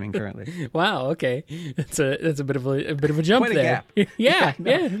my gaming currently. Wow. Okay, that's a bit of a jump Quite a there. gap. Yeah,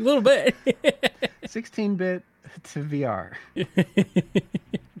 a little bit. 16-bit to VR.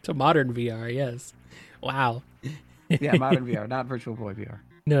 To modern VR, yes. Wow. Yeah, modern VR, not Virtual Boy VR.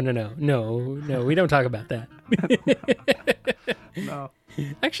 No. We don't talk about that. No.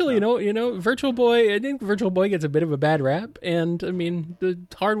 Actually, Virtual Boy. I think Virtual Boy gets a bit of a bad rap, and I mean the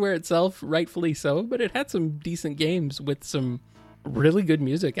hardware itself, rightfully so. But it had some decent games with some really good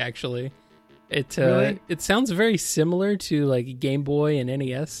music. Actually, Really? It sounds very similar to like Game Boy and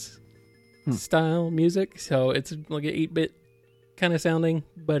NES style music. So it's like an 8-bit kind of sounding,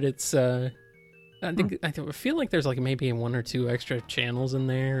 but it's I feel like there's like maybe 1 or 2 extra channels in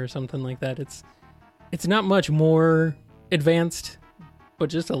there or something like that. It's not much more advanced, but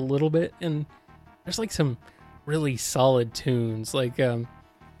just a little bit. And there's like some really solid tunes. Like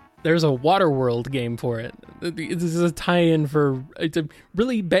there's a Waterworld game for it. This is a tie-in for it's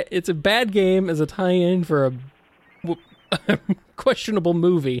a bad game as a tie-in for a questionable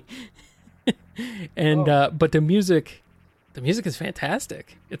movie. And but the music is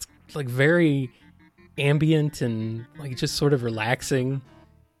fantastic. It's like very ambient and like just sort of relaxing.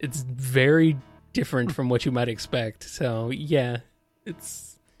 It's very different from what you might expect. So yeah,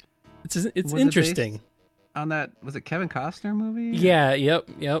 it's interesting. It on that, was it Kevin Costner movie? Yeah. Yep.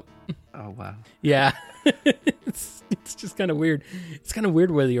 Oh wow. Yeah. it's just kind of weird. It's kind of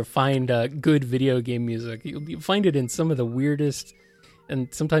weird whether you find good video game music. You find it in some of the weirdest and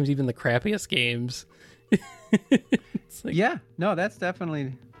sometimes even the crappiest games. It's like, Yeah, no, that's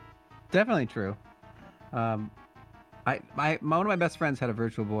definitely true. One of my best friends had a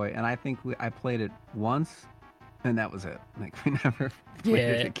Virtual Boy, and I think I played it once, and that was it. Like we never played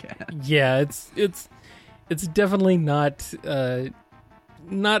it again. Yeah, it's definitely not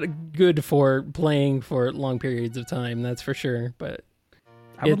good for playing for long periods of time. That's for sure. But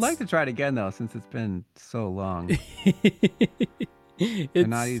I would like to try it again though, since it's been so long. They're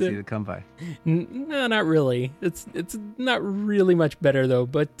not easy to come by. No, not really. It's not really much better though.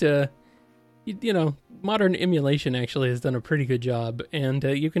 But you know, modern emulation actually has done a pretty good job, and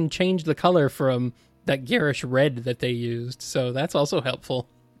you can change the color from that garish red that they used. So that's also helpful.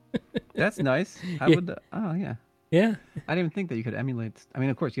 That's nice. How Yeah. would? Oh yeah. Yeah, I didn't even think that you could emulate. I mean,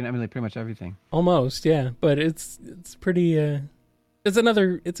 of course, you can emulate pretty much everything. almost. Yeah, but it's pretty. It's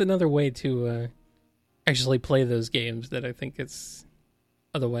another way to actually play those games that I think it's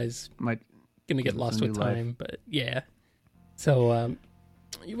otherwise Might gonna get Give us lost a with new life. time. But yeah. So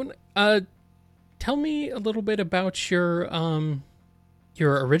you want tell me a little bit about your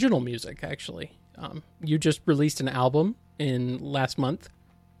original music? Actually, you just released an album in last month,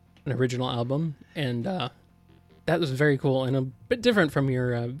 an original album, and that was very cool and a bit different from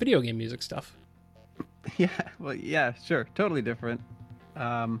your video game music stuff. Yeah, well, yeah, sure, totally different.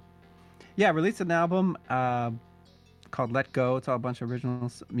 Yeah, I released an album called "Let Go." It's all a bunch of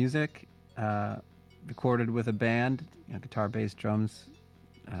original music, recorded with a band, you know, guitar, bass, drums,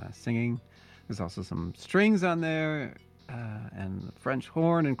 singing. There's also some strings on there, and French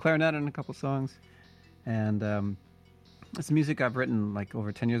horn and clarinet in a couple songs, and it's music I've written like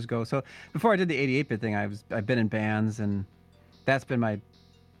over 10 years ago. So before I did the 88-bit thing, I've been in bands, and that's been my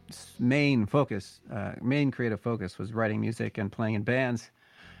main focus, main creative focus was writing music and playing in bands.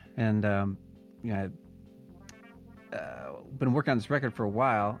 And you know, I've been working on this record for a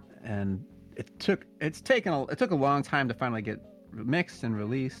while, and it took a long time to finally get mixed and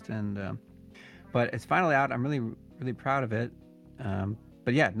released, and but it's finally out. I'm really proud of it.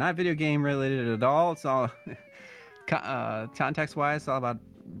 But yeah, not video game related at all. It's all context wise, it's all about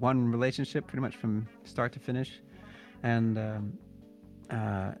one relationship pretty much from start to finish. And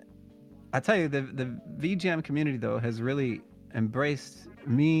I tell you, the VGM community though has really embraced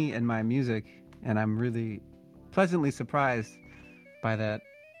me and my music, and I'm really pleasantly surprised by that,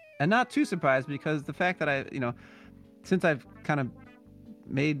 and not too surprised, because the fact that since I've kind of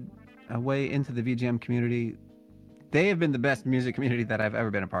made a way into the VGM community, they have been the best music community that I've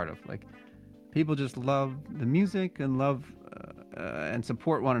ever been a part of. Like, people just love the music and love and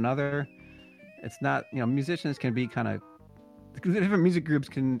support one another. It's not, musicians can be kind of, different music groups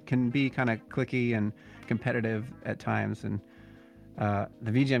can be kind of cliquey and competitive at times, and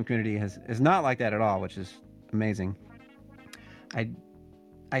the VGM community is not like that at all, which is amazing.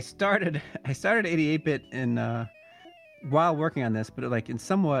 I started 88-bit in while working on this, but like in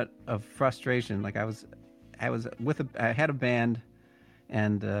somewhat of frustration. Like I had a band,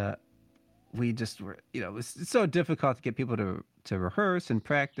 and we just were, it was so difficult to get people to rehearse and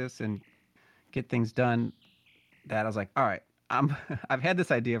practice and get things done, that I was like, all right, I've had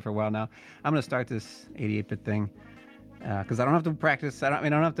this idea for a while now. I'm gonna start this 88-bit thing, because I don't have to practice. I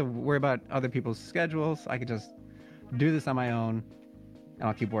don't have to worry about other people's schedules. I could just do this on my own, and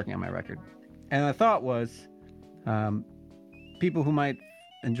I'll keep working on my record. And the thought was, people who might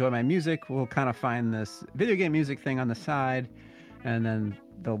enjoy my music will kind of find this video game music thing on the side, and then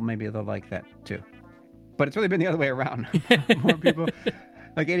they'll like that too. But it's really been the other way around. More people,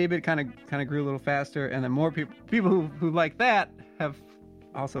 like 88-bit kind of grew a little faster, and then more people who like that have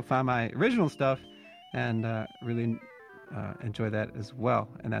also found my original stuff and really enjoy that as well.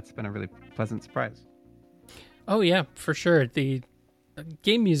 And that's been a really pleasant surprise. Oh yeah, for sure. The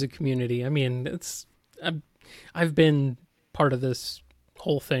game music community, I mean, I've been part of this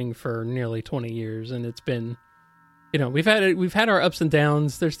whole thing for nearly 20 years, and it's been, we've had our ups and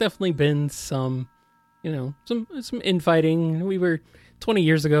downs. There's definitely been some infighting. 20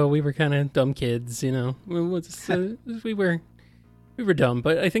 years ago, we were kind of dumb kids, we were dumb.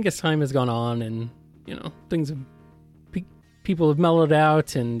 But I think as time has gone on, and people have mellowed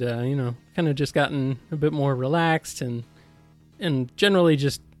out, and kind of just gotten a bit more relaxed, and generally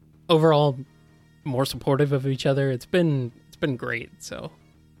just overall more supportive of each other. It's been great. So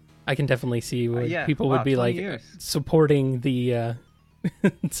I can definitely see what people would be like supporting the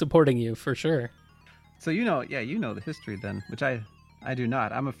supporting you, for sure. So the history then, which I do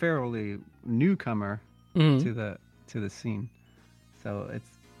not. I'm a fairly newcomer to the scene, so it's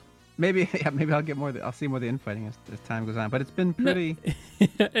maybe I'll get more. I'll see more of the infighting as time goes on. But it's been pretty.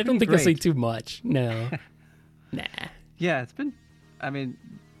 No, I don't think I'll see too much. No, nah. Yeah, it's been. I mean,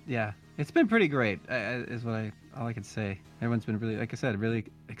 yeah, it's been pretty great. Is all I can say. Everyone's been really, like I said, really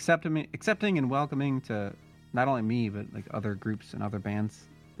accepting and welcoming to not only me, but like other groups and other bands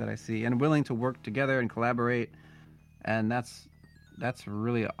that I see, and willing to work together and collaborate. And that's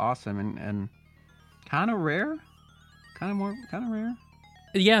really awesome and kind of rare, kind of rare.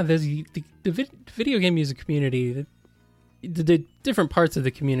 Yeah, there's the video game music community. the different parts of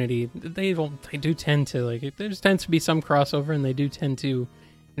the community, they do tend to, like, there just tends to be some crossover, and they do tend to,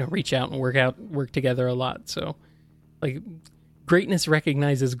 reach out and work together a lot. So, like, greatness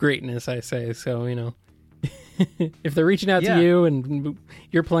recognizes greatness, I say. So, if they're reaching out to you and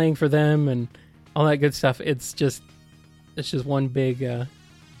you're playing for them and all that good stuff, it's just one big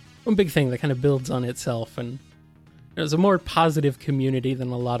thing that kind of builds on itself, and it's a more positive community than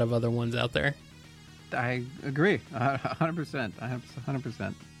a lot of other ones out there. I agree, 100%.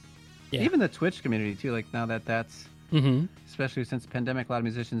 100%. Yeah. Even the Twitch community too. Like now that's especially since the pandemic, a lot of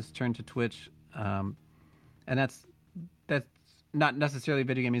musicians turned to Twitch, and that's not necessarily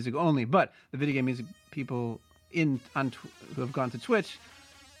video game music only, but the video game music people who have gone to Twitch,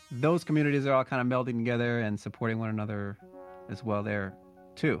 those communities are all kind of melding together and supporting one another as well there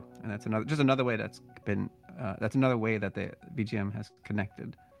too. And that's another way that's another way that the VGM has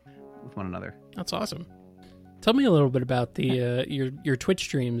connected with one another. That's awesome. Tell me a little bit about the your Twitch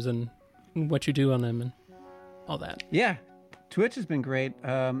streams and what you do on them and all that. Yeah, Twitch has been great.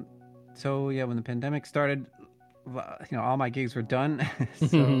 So yeah, when the pandemic started, all my gigs were done.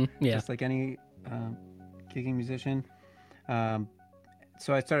 So just like any gigging musician,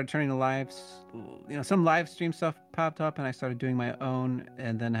 so I started turning to lives. Some live stream stuff popped up, and I started doing my own,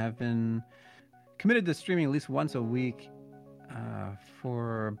 and then have been committed to streaming at least once a week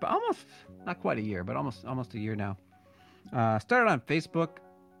for almost, not quite a year, but almost a year now. Started on Facebook,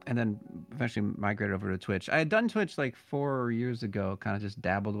 and then eventually migrated over to Twitch. I had done Twitch like 4 years ago, kind of just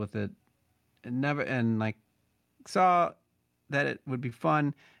dabbled with it, and like saw that it would be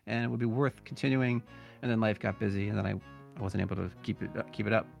fun and it would be worth continuing, and then life got busy, and then I wasn't able to keep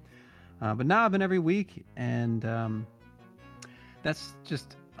it up. But now I've been every week, and that's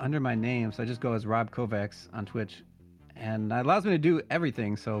just under my name, so I just go as Rob Kovacs on Twitch, and that allows me to do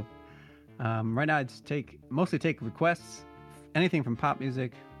everything. So right now I just mostly take requests, anything from pop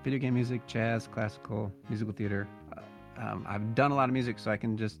music, video game music, jazz, classical, musical theater. I've done a lot of music, so I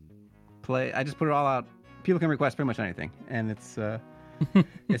can just play. I just put it all out. People can request pretty much anything, and it's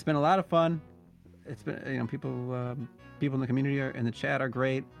it's been a lot of fun. It's been people in the community in the chat are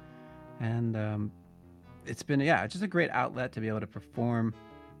great, and it's been just a great outlet to be able to perform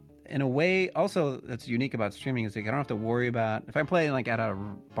in a way. Also, that's unique about streaming is like I don't have to worry about if I'm playing like at a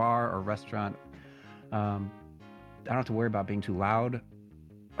bar or restaurant. I don't have to worry about being too loud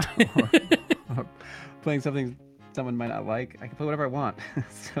or playing something someone might not like. I can play whatever I want,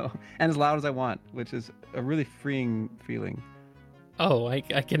 and as loud as I want, which is a really freeing feeling. Oh, I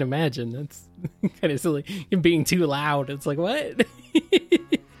can imagine. That's kind of silly. Being too loud. It's like, what?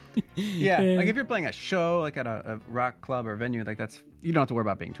 Yeah, like if you're playing a show, like at a rock club or venue, like you don't have to worry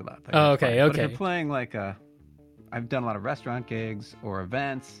about being too loud. Like, oh, okay. But if you're playing like I've done a lot of restaurant gigs or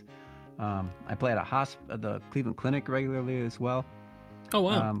events. I play at the Cleveland Clinic regularly as well. Oh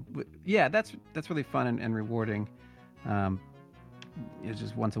wow. Yeah, that's really fun and rewarding. It's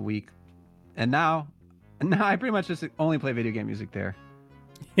just once a week, and now I pretty much just only play video game music there.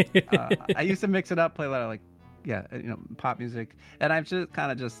 I used to mix it up, play a lot of pop music, and I'm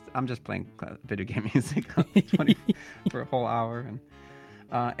just playing video game music for a whole hour,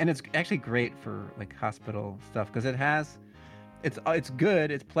 and it's actually great for like hospital stuff because it's good,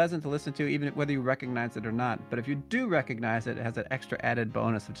 it's pleasant to listen to, even whether you recognize it or not. But if you do recognize it, it has that extra added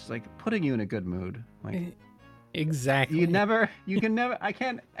bonus, which is like putting you in a good mood. Like exactly. You can never. I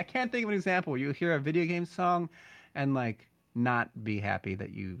can't think of an example where you hear a video game song, and like not be happy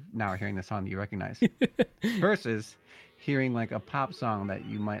that you now are hearing the song that you recognize, versus hearing like a pop song that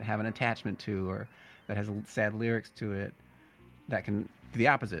you might have an attachment to or that has sad lyrics to it. That can be the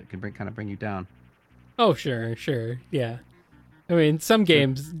opposite. It can bring you down. Oh sure, yeah. I mean, some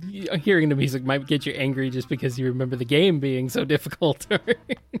games, hearing the music might get you angry just because you remember the game being so difficult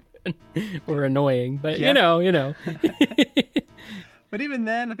or annoying. But you know. But even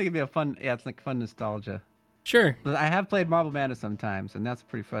then, I think it'd be it's like fun nostalgia. Sure. But I have played Marble Madness sometimes, and that's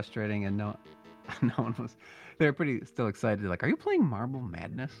pretty frustrating. And no one was. They're pretty still excited. Like, are you playing Marble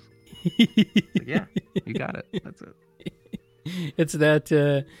Madness? Like, yeah, you got it. That's it. It's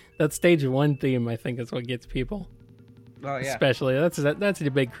that stage 1 theme, I think, is what gets people. Oh yeah. Especially that's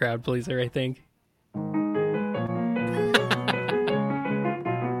a big crowd pleaser, I think. Boom,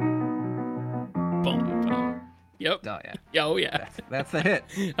 boom. Yep. Oh yeah. Oh yeah. That's the hit.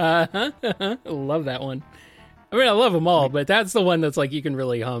 Love that one. I mean, I love them all, but that's the one that's like you can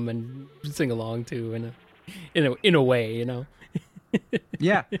really hum and sing along to in a way, you know.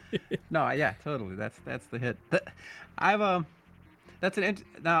 Yeah. No. Yeah. Totally. That's the hit.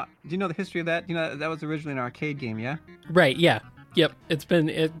 Now, do you know the history of that? You know that was originally an arcade game, yeah? Right. Yeah. Yep.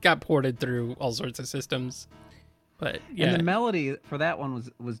 It got ported through all sorts of systems, But yeah. And the melody for that one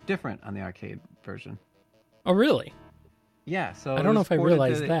was different on the arcade version. Oh, really? Yeah, so I don't know if I ported to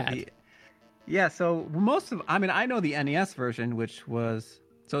realized that. Yeah, so I know the NES version, which was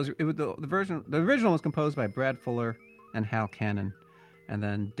the original was composed by Brad Fuller and Hal Cannon, and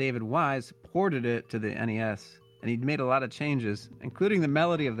then David Wise ported it to the NES, and he made a lot of changes, including the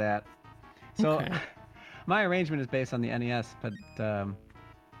melody of that. So Okay. my arrangement is based on the NES, so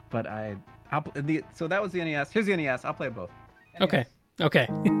that was the NES. Here's the NES. I'll play both. Okay. Okay.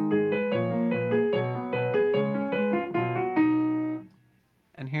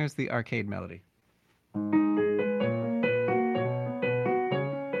 And here's the arcade melody.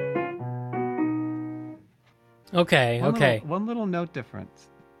 Okay. Okay. One little note difference.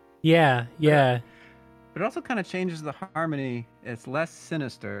 Yeah. Yeah. But it also kind of changes the harmony. It's less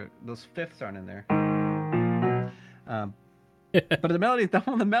sinister. Those fifths aren't in there. But the melody's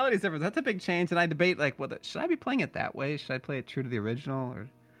different. That's a big change, and I debate should I be playing it that way? Should I play it true to the original, or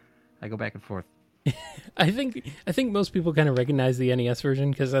I go back and forth? I think most people kind of recognize the NES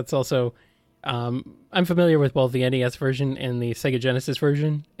version because that's also I'm familiar with both the NES version and the Sega Genesis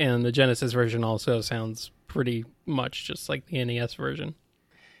version, and the Genesis version also sounds pretty much just like the NES version.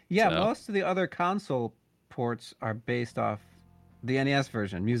 Yeah, So- most of the other console ports are based off the NES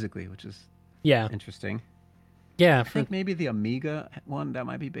version musically, which is Yeah. interesting. Yeah. I think maybe the Amiga one that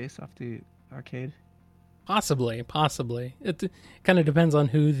might be based off the arcade. Possibly. It kind of depends on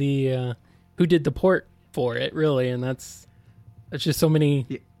who did the port for it, really, and that's just so many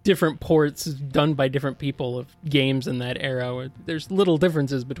different ports done by different people of games in that era. Where there's little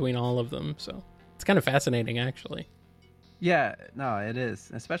differences between all of them, so it's kind of fascinating, actually. Yeah, no, it is,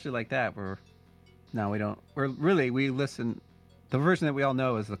 especially like that. We listen. The version that we all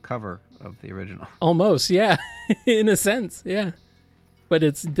know is the cover of the original. Almost, yeah, in a sense, yeah. But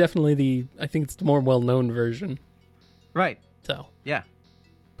it's definitely I think it's the more well-known version. Right. So, Yeah.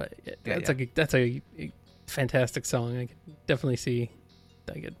 but Yeah, that's a fantastic song. I can definitely see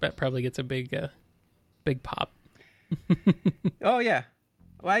that probably gets a big pop. Oh yeah.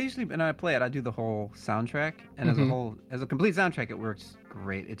 Well, I usually when I play it, I do the whole soundtrack, and as a complete soundtrack, it works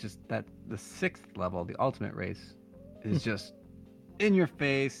great. It's just that the 6th level, the ultimate race, is just in your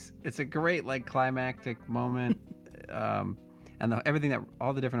face. It's a great climactic moment, and everything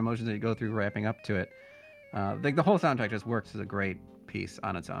all the different emotions that you go through wrapping up to it. The whole soundtrack just works as a great piece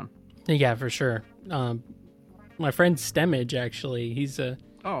on its own. Yeah, for sure. My friend Stemage, actually, he's a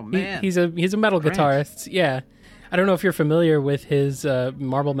Oh man, he's a metal Grant. guitarist. Yeah, I don't know if you're familiar with his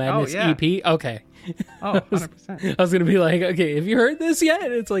Marble Madness yeah. EP. Okay. 100%. I was gonna be like, okay, have you heard this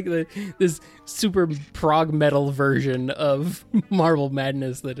yet? It's like this super prog metal version of Marble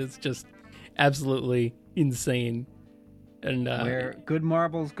Madness that is just absolutely insane. And Where good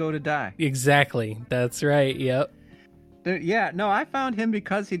marbles go to die. exactly, that's right. Yep. Yeah, no, I found him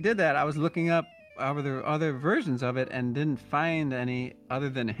because he did that. I was looking up other versions of it and didn't find any other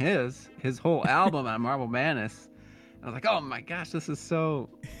than his whole album on Marble Madness. I was like, oh my gosh, this is so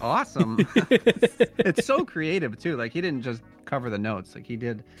awesome. It's so creative too. Like, he didn't just cover the notes. Like, he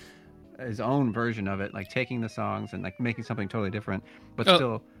did his own version of it, like taking the songs and making something totally different, but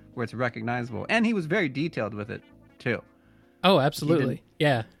still where it's recognizable. And he was very detailed with it too. Oh, absolutely.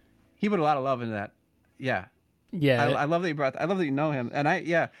 Yeah. He put a lot of love into that. Yeah. Yeah. I love that I love that you know him.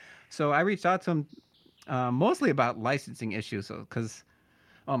 And so I reached out to him mostly about licensing issues. Because,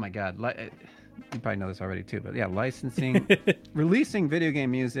 oh my God, you probably know this already too, but yeah, licensing, releasing video game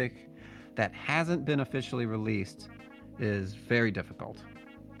music that hasn't been officially released is very difficult.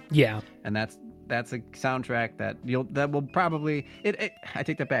 Yeah. And that's a soundtrack that will probably, I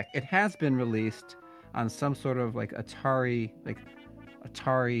take that back. It has been released on some sort of Atari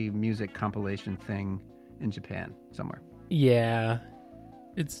music compilation thing in Japan somewhere. Yeah.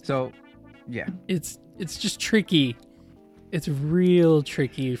 It's just tricky. It's real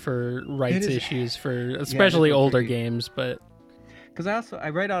tricky for rights issues for especially real older tricky. games, but Because I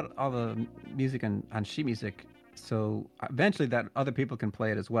write out all the music on sheet music, so eventually that other people can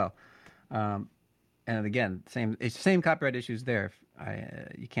play it as well. And again, same copyright issues there.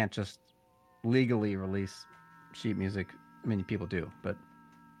 You can't just legally release sheet music. I mean, people do, but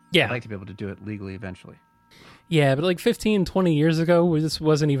yeah. I'd like to be able to do it legally eventually. Yeah, but 15, 20 years ago, this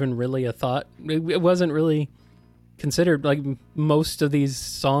wasn't even really a thought. It wasn't really considered. Most of these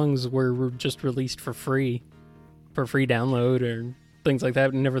songs were just released for free download or things like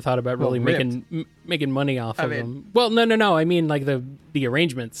that. Never thought about really making money off of them. Well, no. I mean, the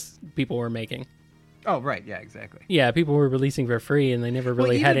arrangements people were making. Oh, right. Yeah, exactly. Yeah, people were releasing for free, and they never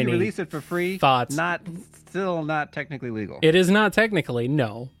really had any release it for free. thoughts. Still not technically legal. It is not technically,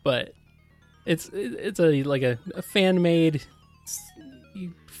 no, but It's a fan made,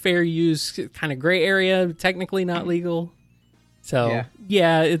 fair use kind of gray area, technically not legal. So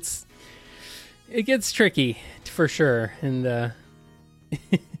yeah, it gets tricky for sure, and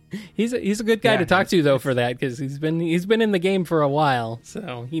he's a good guy to talk to though for that, because he's been in the game for a while,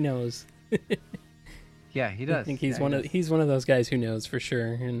 so he knows. Yeah, he does. I think he's one of those guys who knows for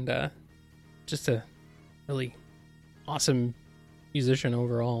sure, and just a really awesome musician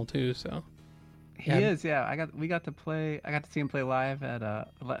overall too. So he is. Yeah, I got to see him play live at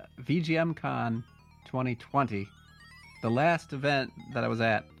VGM Con 2020, the last event that I was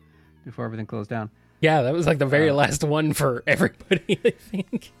at before everything closed down. Yeah, that was like the very last one for everybody, I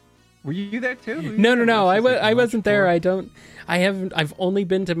think. Were you there too? No. I wasn't there. I've only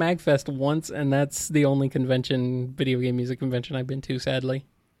been to MagFest once, and that's the only video game music convention I've been to, sadly.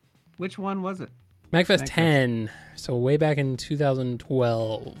 Which one was it? MagFest 10. So way back in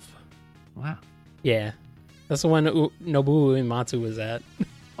 2012. Wow. Yeah. That's the one Nobuo Uematsu was at.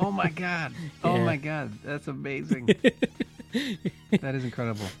 Oh my god. Oh my god. That's amazing. That is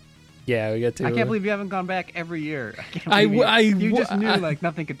incredible. Yeah, we got to. I can't believe you haven't gone back every year. You just knew like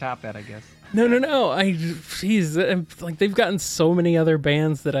nothing could top that, I guess. No. Like they've gotten so many other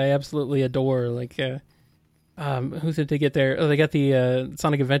bands that I absolutely adore. Like, who did they get there? Oh, they got the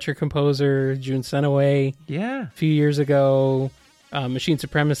Sonic Adventure composer Jun Senoway. Yeah. A few years ago, Machine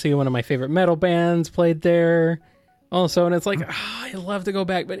Supremacy, one of my favorite metal bands, played there. Also, and it's like, I love to go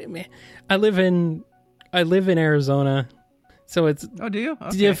back, but man, I live in Arizona. So it's do you?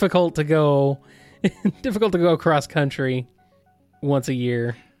 Okay. difficult to go cross country once a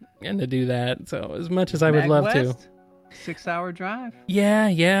year and to do that. So as much as I would love to. 6-hour drive. Yeah.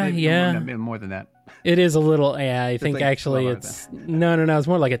 Maybe more than that. It is a little. Yeah, I think like actually it's no. It's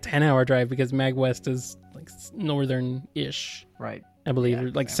more like a 10-hour drive, because MagWest is like northern-ish. Right. I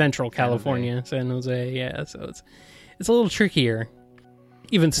believe like Central California, San Jose. Yeah, so it's a little trickier,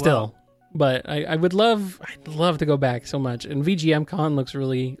 even still. Well, but I'd love to go back so much. And VGM Con looks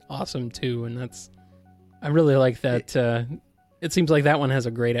really awesome too, and I really like that. It seems like that one has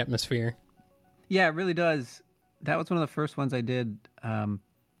a great atmosphere. Yeah, it really does. That was one of the first ones I did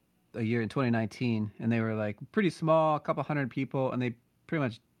a year in 2019, and they were like pretty small, a couple hundred people, and they pretty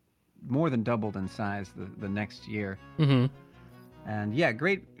much more than doubled in size the next year. Mm-hmm. And yeah,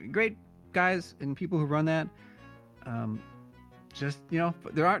 great guys and people who run that. Just,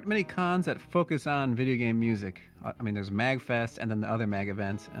 there aren't many cons that focus on video game music. I mean, there's MagFest and then the other Mag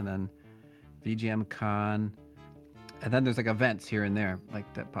events, and then VGM Con, and then there's like events here and there,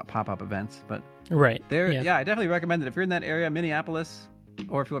 like the pop-up events. But right there, yeah, I definitely recommend it if you're in that area, Minneapolis,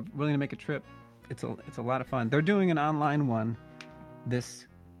 or if you're willing to make a trip. It's a lot of fun. They're doing an online one this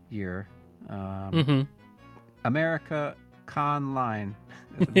year. America Conline.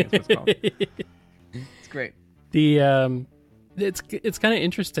 I think that's what it's called. It's great. It's kind of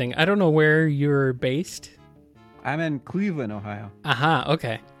interesting. I don't know where you're based. I'm in Cleveland, Ohio. Aha,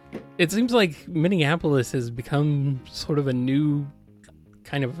 okay. It seems like Minneapolis has become sort of a new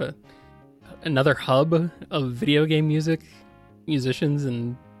kind of another hub of video game musicians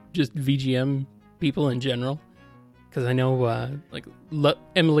and just VGM people in general. Because I know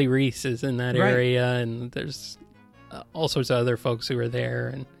Emily Reese is in that area, and there's all sorts of other folks who are there,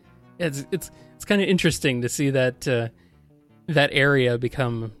 and it's kind of interesting to see that that area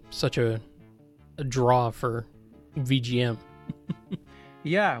become such a draw for VGM.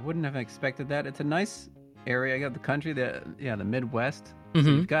 Yeah, I wouldn't have expected that. It's a nice area. You got the country, the Midwest. Mm-hmm.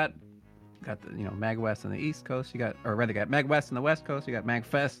 So you've got the MagWest on the East Coast. You got MagWest on the West Coast. You got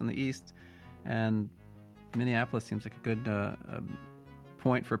MagFest on the East, and Minneapolis seems like a good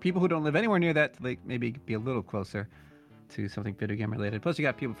point for people who don't live anywhere near that to maybe be a little closer to something video game related. Plus, you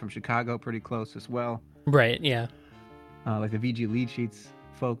got people from Chicago pretty close as well. Right. Yeah. Like the VG Lead Sheets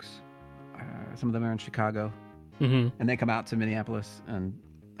folks. Some of them are in Chicago. Mm-hmm. And they come out to Minneapolis and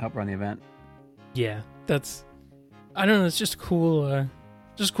help run the event. Yeah, I don't know. It's just cool.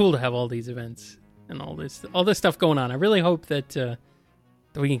 Just cool to have all these events and all this stuff going on. I really hope that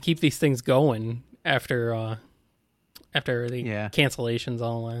we can keep these things going after the cancellations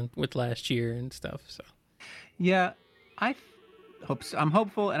all with last year and stuff. So yeah, I hope so. I'm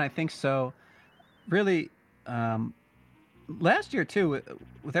hopeful, and I think so. Really, last year too,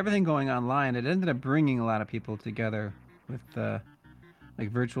 with everything going online, it ended up bringing a lot of people together with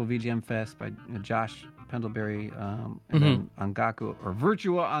virtual VGM Fest by Josh Pendlebury, and then Angaku, or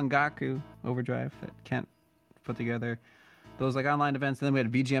Virtua Angaku Overdrive that Kent put together. Those online events, and then we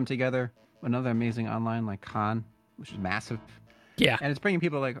had VGM together, another amazing online con, which is massive. Yeah, and it's bringing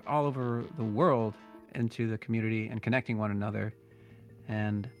people all over the world into the community and connecting one another.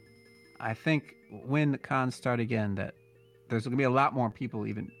 And I think when the cons start again, that there's going to be a lot more people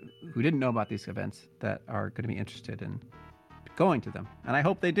even who didn't know about these events that are going to be interested in going to them, and I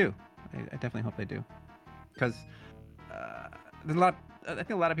hope they do. I definitely hope they do, because there's a lot. I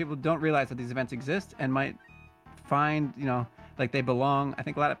think a lot of people don't realize that these events exist and might find, like they belong. I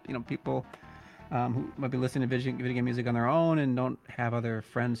think a lot of people who might be listening to video game music on their own and don't have other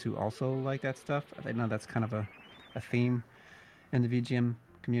friends who also like that stuff. I know that's kind of a theme in the VGM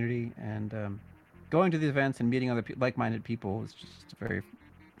community, and going to these events and meeting other like-minded people is just a very,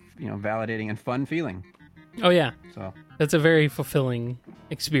 validating and fun feeling. Oh yeah, so that's a very fulfilling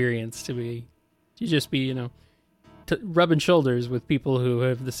experience to just be, rubbing shoulders with people who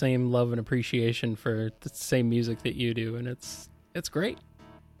have the same love and appreciation for the same music that you do, and it's great.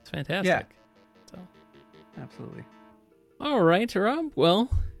 It's fantastic. Yeah. So, absolutely. All right, Rob. Well,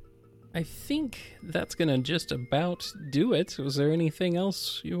 I think that's gonna just about do it. Was there anything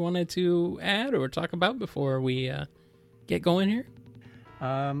else you wanted to add or talk about before we get going here?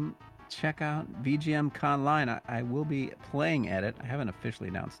 Check out VGM Conline. I will be playing at it. I haven't officially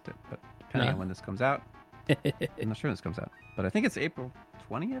announced it, but depending on when this comes out, I'm not sure when this comes out, but I think it's April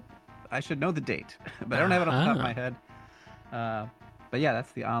 20th. I should know the date, but I don't have it off the top of my head. But yeah,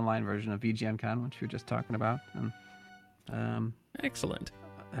 that's the online version of VGM Con, which you were just talking about. And, excellent.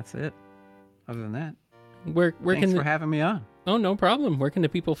 That's it. Other than that, thanks for having me on. Oh, no problem. Where can the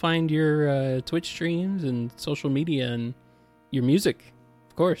people find your Twitch streams and social media and your music?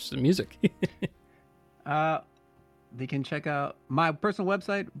 Of course, the music. They can check out my personal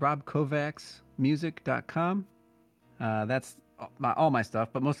website, robkovacsmusic.com. That's all my stuff,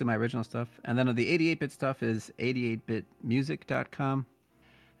 but mostly my original stuff. And then the 88-bit stuff is 88bitmusic.com.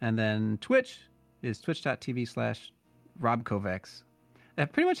 And then Twitch is twitch.tv/robkovacs. I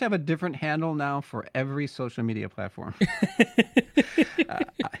pretty much have a different handle now for every social media platform.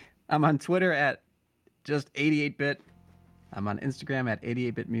 I'm on Twitter at just 88bit. I'm on Instagram at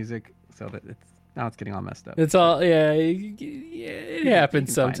 88bitmusic. So that it's getting all messed up. It's all, it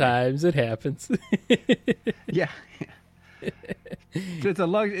happens sometimes. It happens. Yeah. So it's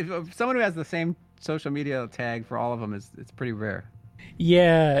if someone who has the same social media tag for all of them it's pretty rare.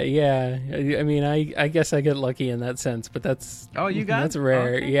 Yeah. I mean, I guess I get lucky in that sense, but that's that's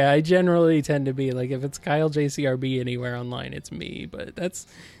rare. Okay. Yeah, I generally tend to be like, if it's Kyle JCRB anywhere online, it's me. But that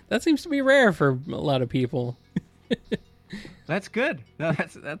seems to be rare for a lot of people. That's good. No,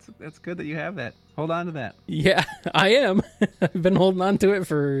 that's good that you have that. Hold on to that. Yeah, I am. I've been holding on to it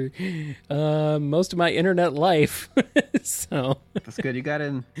for most of my internet life. So that's good. You got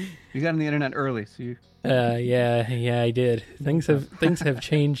in the internet early, so you. Yeah, I did. Things have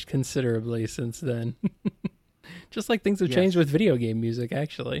changed considerably since then. Just like things have changed with video game music,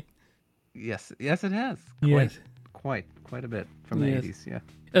 actually. Yes, it has. Quite a bit from the 80s. Yeah.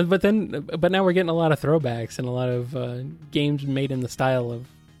 But now we're getting a lot of throwbacks and a lot of games made in the style of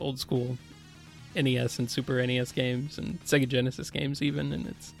old school NES and Super NES games and Sega Genesis games even,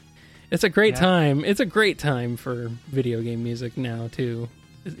 and it's a great time. It's a great time for video game music now too,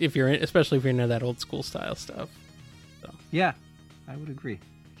 especially if you're into that old school style stuff. So. Yeah, I would agree.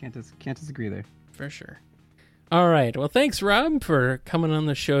 Can't disagree there. For sure. All right. Well, thanks, Rob, for coming on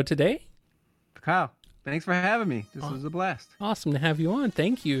the show today. Kyle, thanks for having me. This was a blast. Awesome to have you on.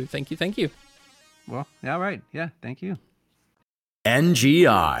 Thank you. Well, all right. Yeah, thank you.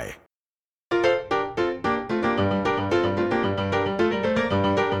 NGI.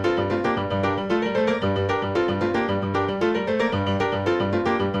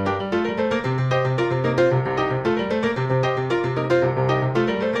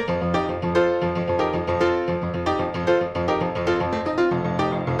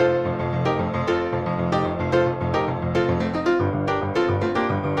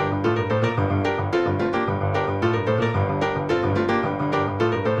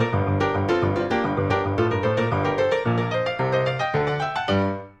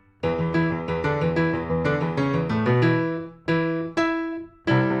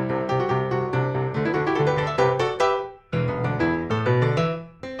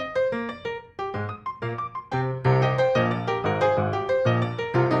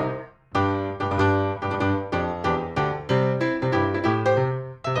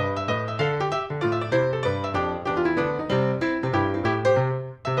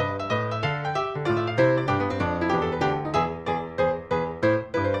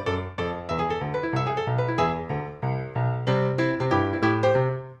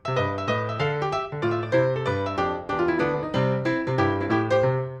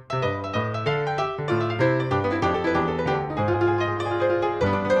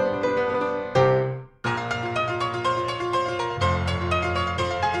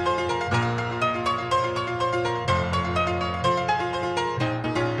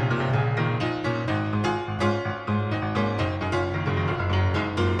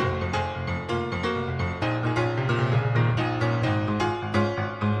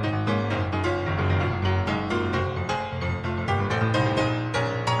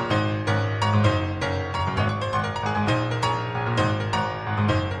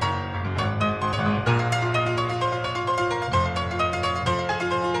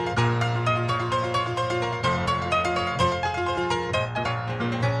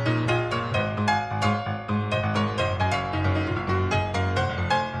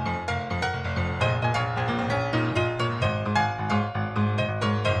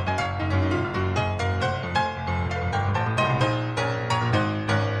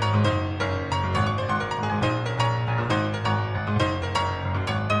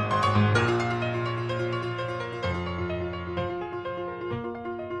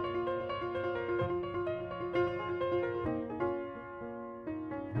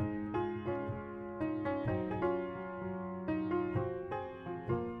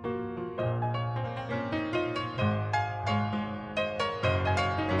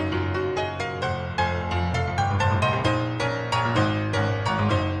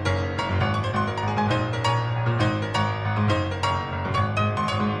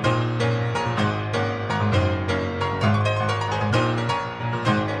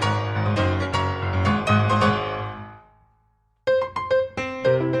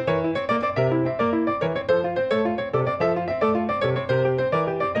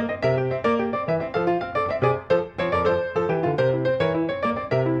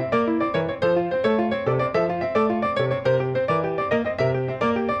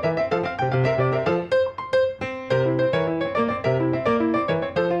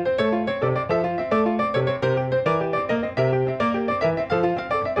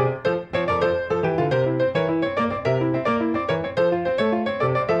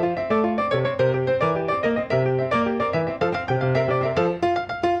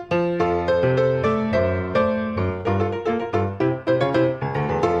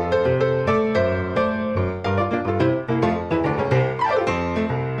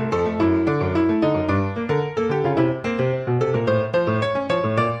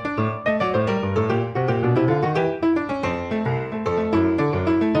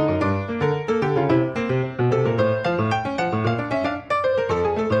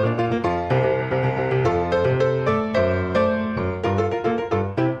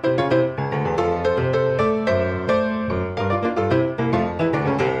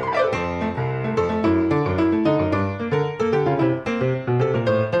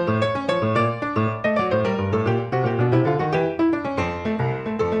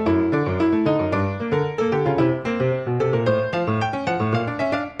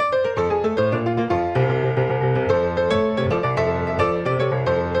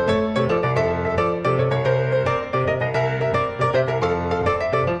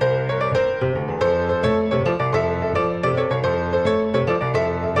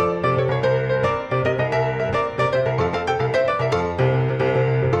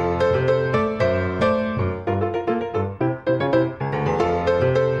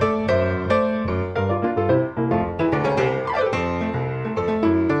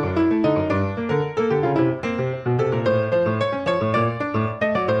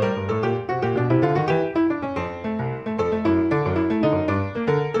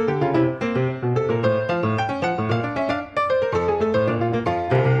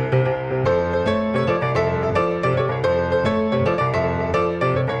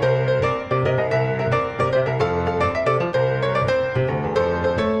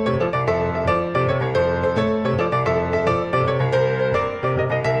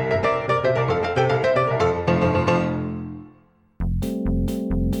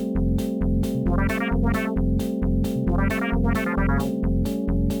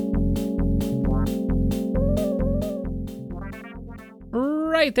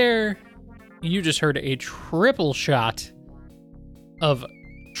 right there, you just heard a triple shot of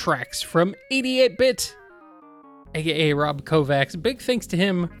tracks from 88-Bit, aka Rob Kovacs. Big thanks to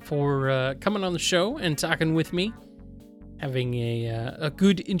him for coming on the show and talking with me, having a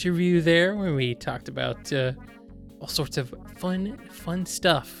good interview there where we talked about all sorts of fun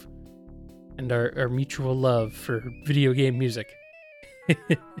stuff and our mutual love for video game music.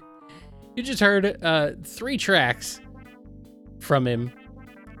 You just heard 3 tracks from him.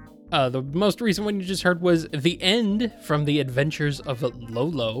 The most recent one you just heard was The End from The Adventures of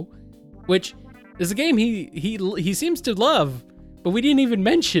Lolo, which is a game he seems to love, but we didn't even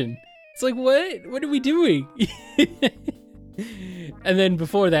mention. It's like, what are we doing? And then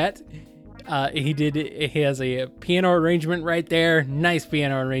before that, he has a piano arrangement right there. Nice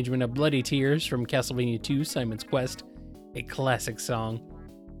piano arrangement of Bloody Tears from Castlevania 2, Simon's Quest, a classic song.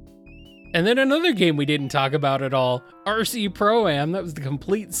 And then another game we didn't talk about at all, RC Pro-Am. That was the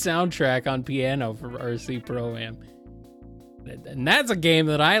complete soundtrack on piano for RC Pro-Am. And that's a game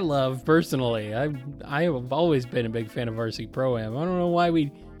that I love personally. I have always been a big fan of RC Pro-Am. I don't know why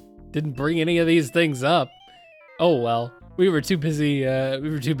we didn't bring any of these things up. Oh well, we were too busy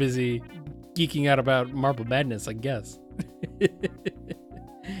geeking out about Marble Madness, I guess.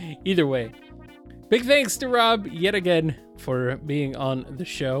 Either way, big thanks to Rob yet again for being on the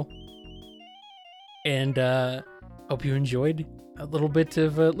show. And hope you enjoyed a little bit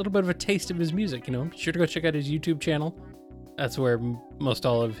of a taste of his music. You know, be sure to go check out his YouTube channel. That's where most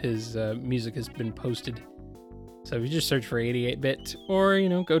all of his music has been posted. So if you just search for 88-Bit, or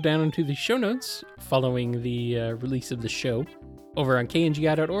go down into the show notes following the release of the show over on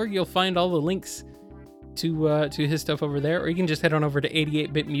kngi.org, you'll find all the links to his stuff over there. Or you can just head on over to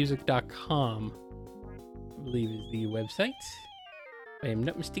 88bitmusic.com. I believe is the website. I am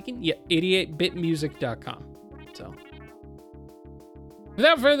not mistaken. Yeah, 88bitmusic.com. So,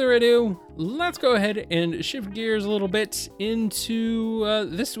 without further ado, let's go ahead and shift gears a little bit into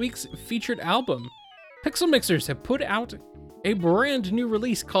this week's featured album. Pixel Mixers have put out a brand new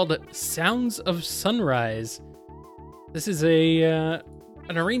release called Sounds of Sunrise. This is an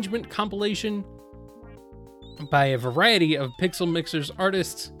arrangement compilation by a variety of Pixel Mixers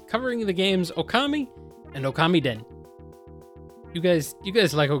artists covering the games Okami and Okami-den. You guys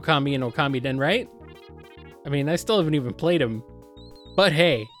like Okami and Okami-den, right? I mean, I still haven't even played them, but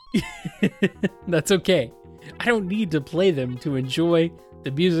hey, that's okay. I don't need to play them to enjoy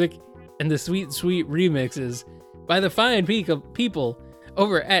the music and the sweet, sweet remixes by the fine people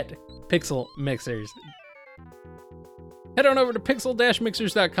over at Pixel Mixers. Head on over to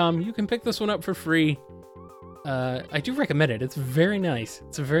pixel-mixers.com. You can pick this one up for free. I do recommend it. It's very nice.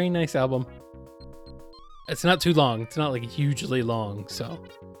 It's a very nice album. It's not too long. It's not like hugely long, so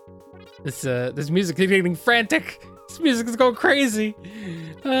this music is getting frantic. This music is going crazy.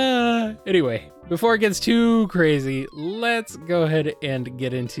 Anyway, before it gets too crazy, let's go ahead and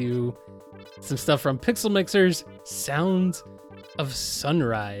get into some stuff from Pixel Mixers, Sounds of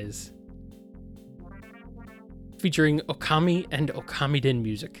Sunrise, featuring Okami and Okami-den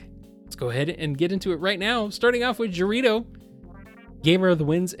music. Let's go ahead and get into it right now, starting off with Jarito, Gamer of the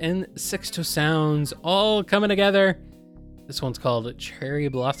Winds, and Sixto Sounds, all coming together. This one's called Cherry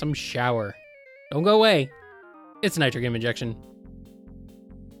Blossom Shower. Don't go away. It's Nitro Game Injection.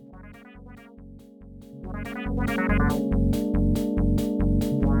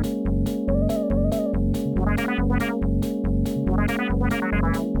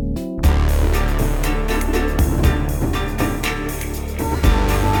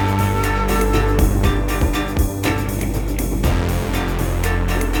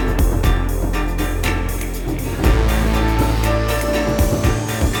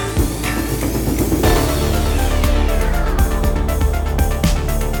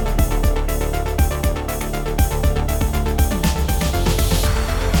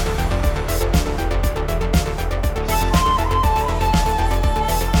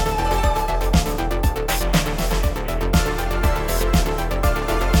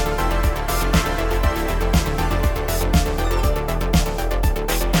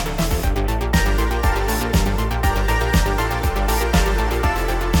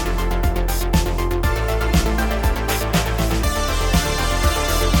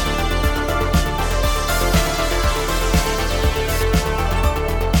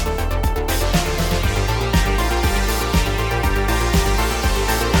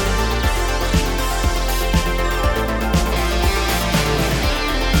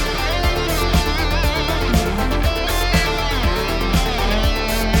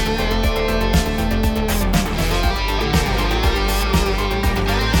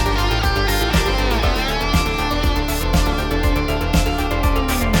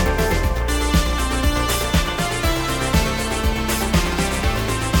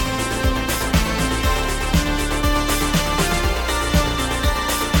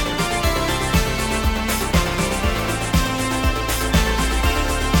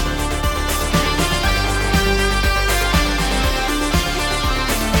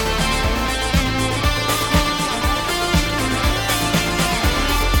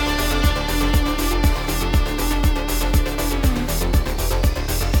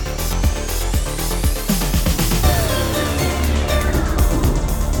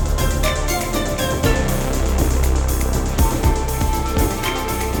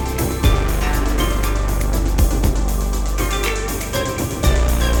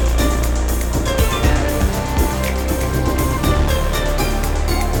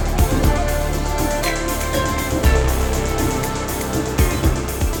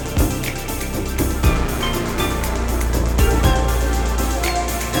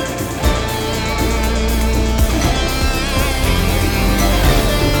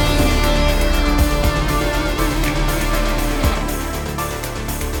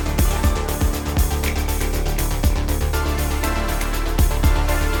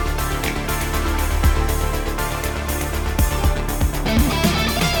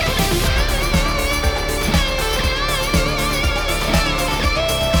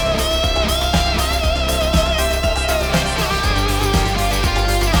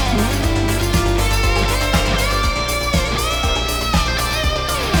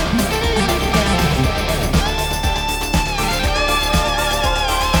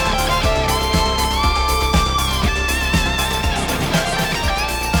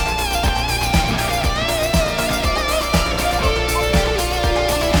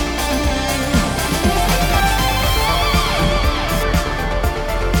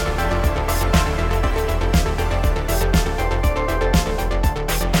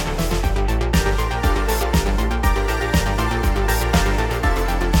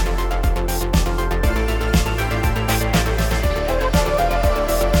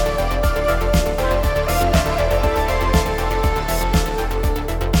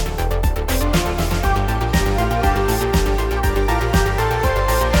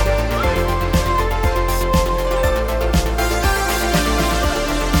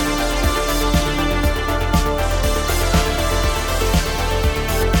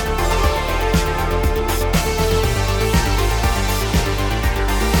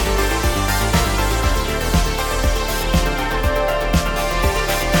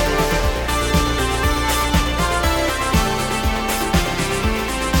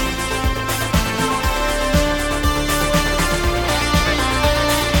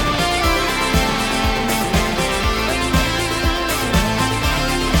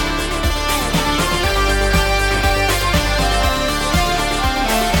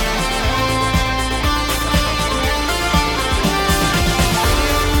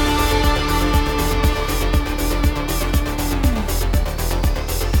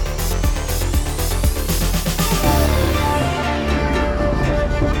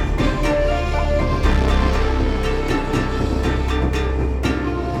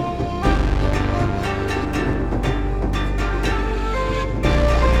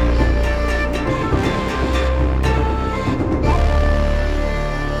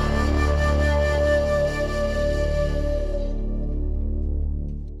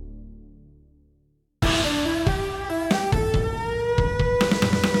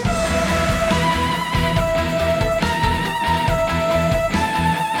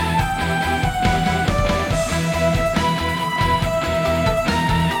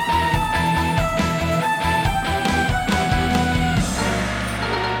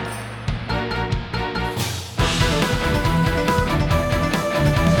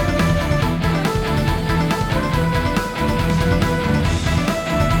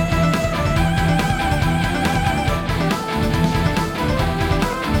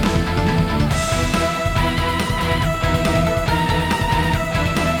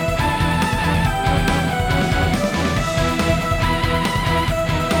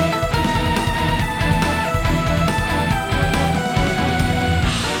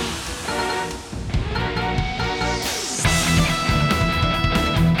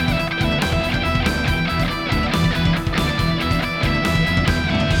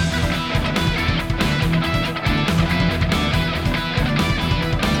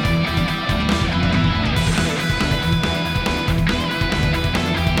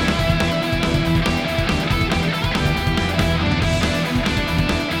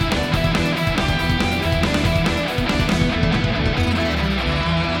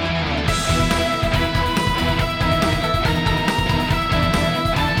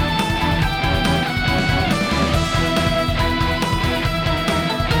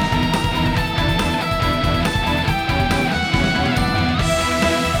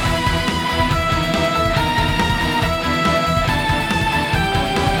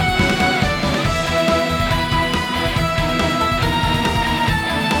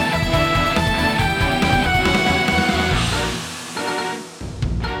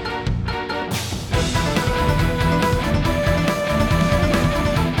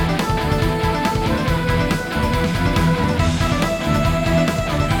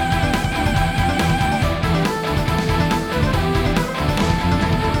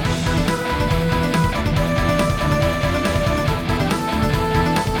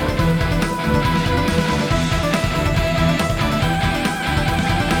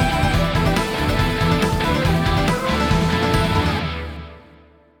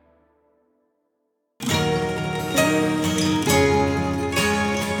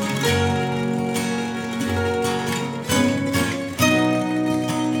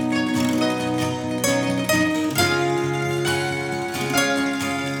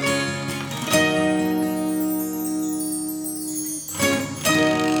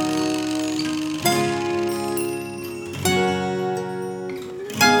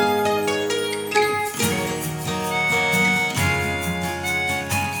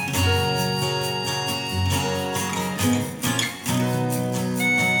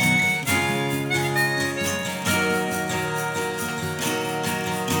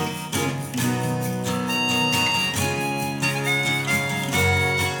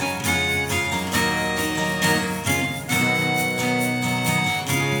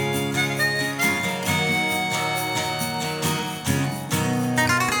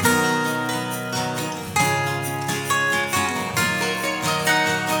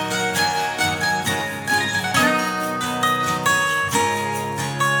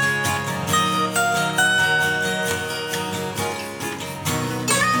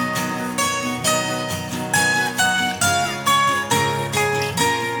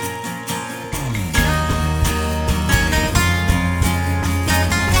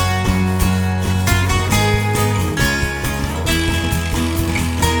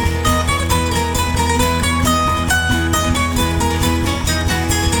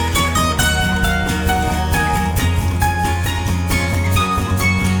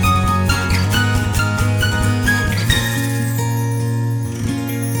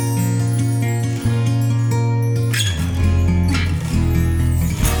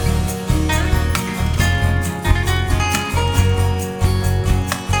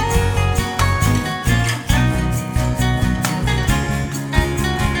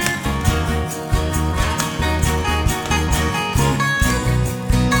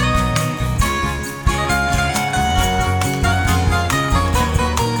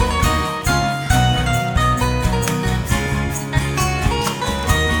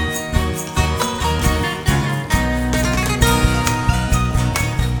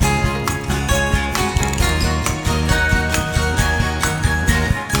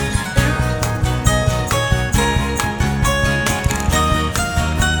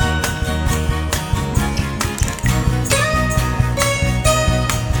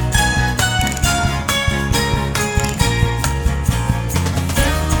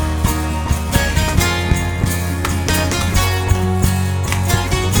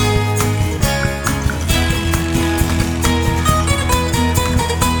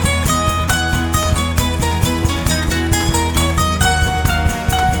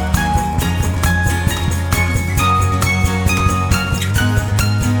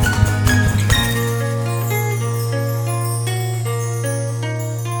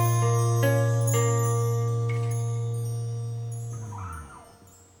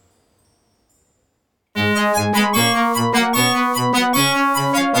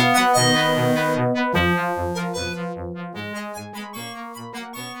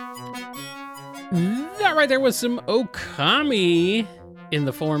 there was some Okami in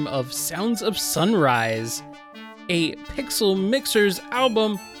the form of Sounds of Sunrise, a Pixel Mixers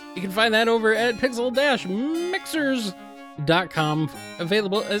album. You can find that over at pixel-mixers.com,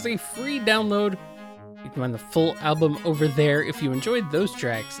 available as a free download. You can find the full album over there. If you enjoyed those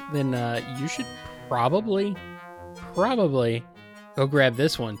tracks, then you should probably go grab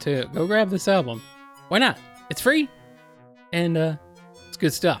this one too. Go grab this album. Why not? It's free, and it's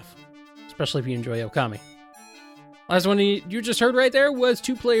good stuff, especially if you enjoy Okami. Last one you just heard right there was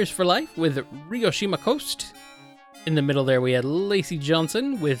Two Players for Life with Ryoshima Coast. In the middle there, we had Lacey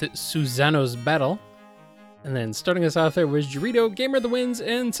Johnson with Susano's Battle. And then starting us off there was Dorito, Gamer of the Winds,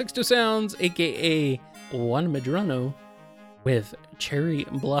 and Sixto Sounds, aka Juan Medrano, with Cherry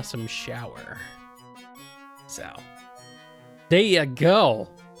Blossom Shower. So, there you go.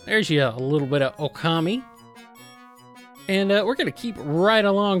 There's you a little bit of Okami. And we're going to keep right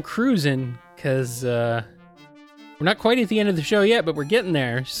along cruising, because we're not quite at the end of the show yet, but we're getting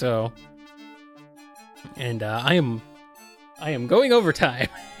there, so... And I am going overtime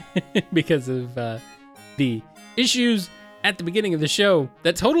because of the issues at the beginning of the show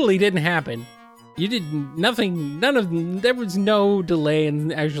that totally didn't happen. You did nothing, there was no delay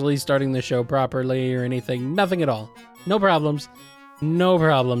in actually starting the show properly or anything, nothing at all. No problems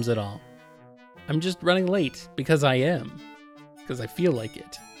at all. I'm just running late because I feel like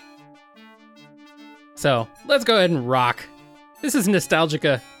it. So, let's go ahead and rock. This is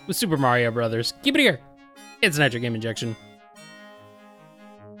Nostalgica with Super Mario Brothers. Keep it here. It's Nitro Game Injection.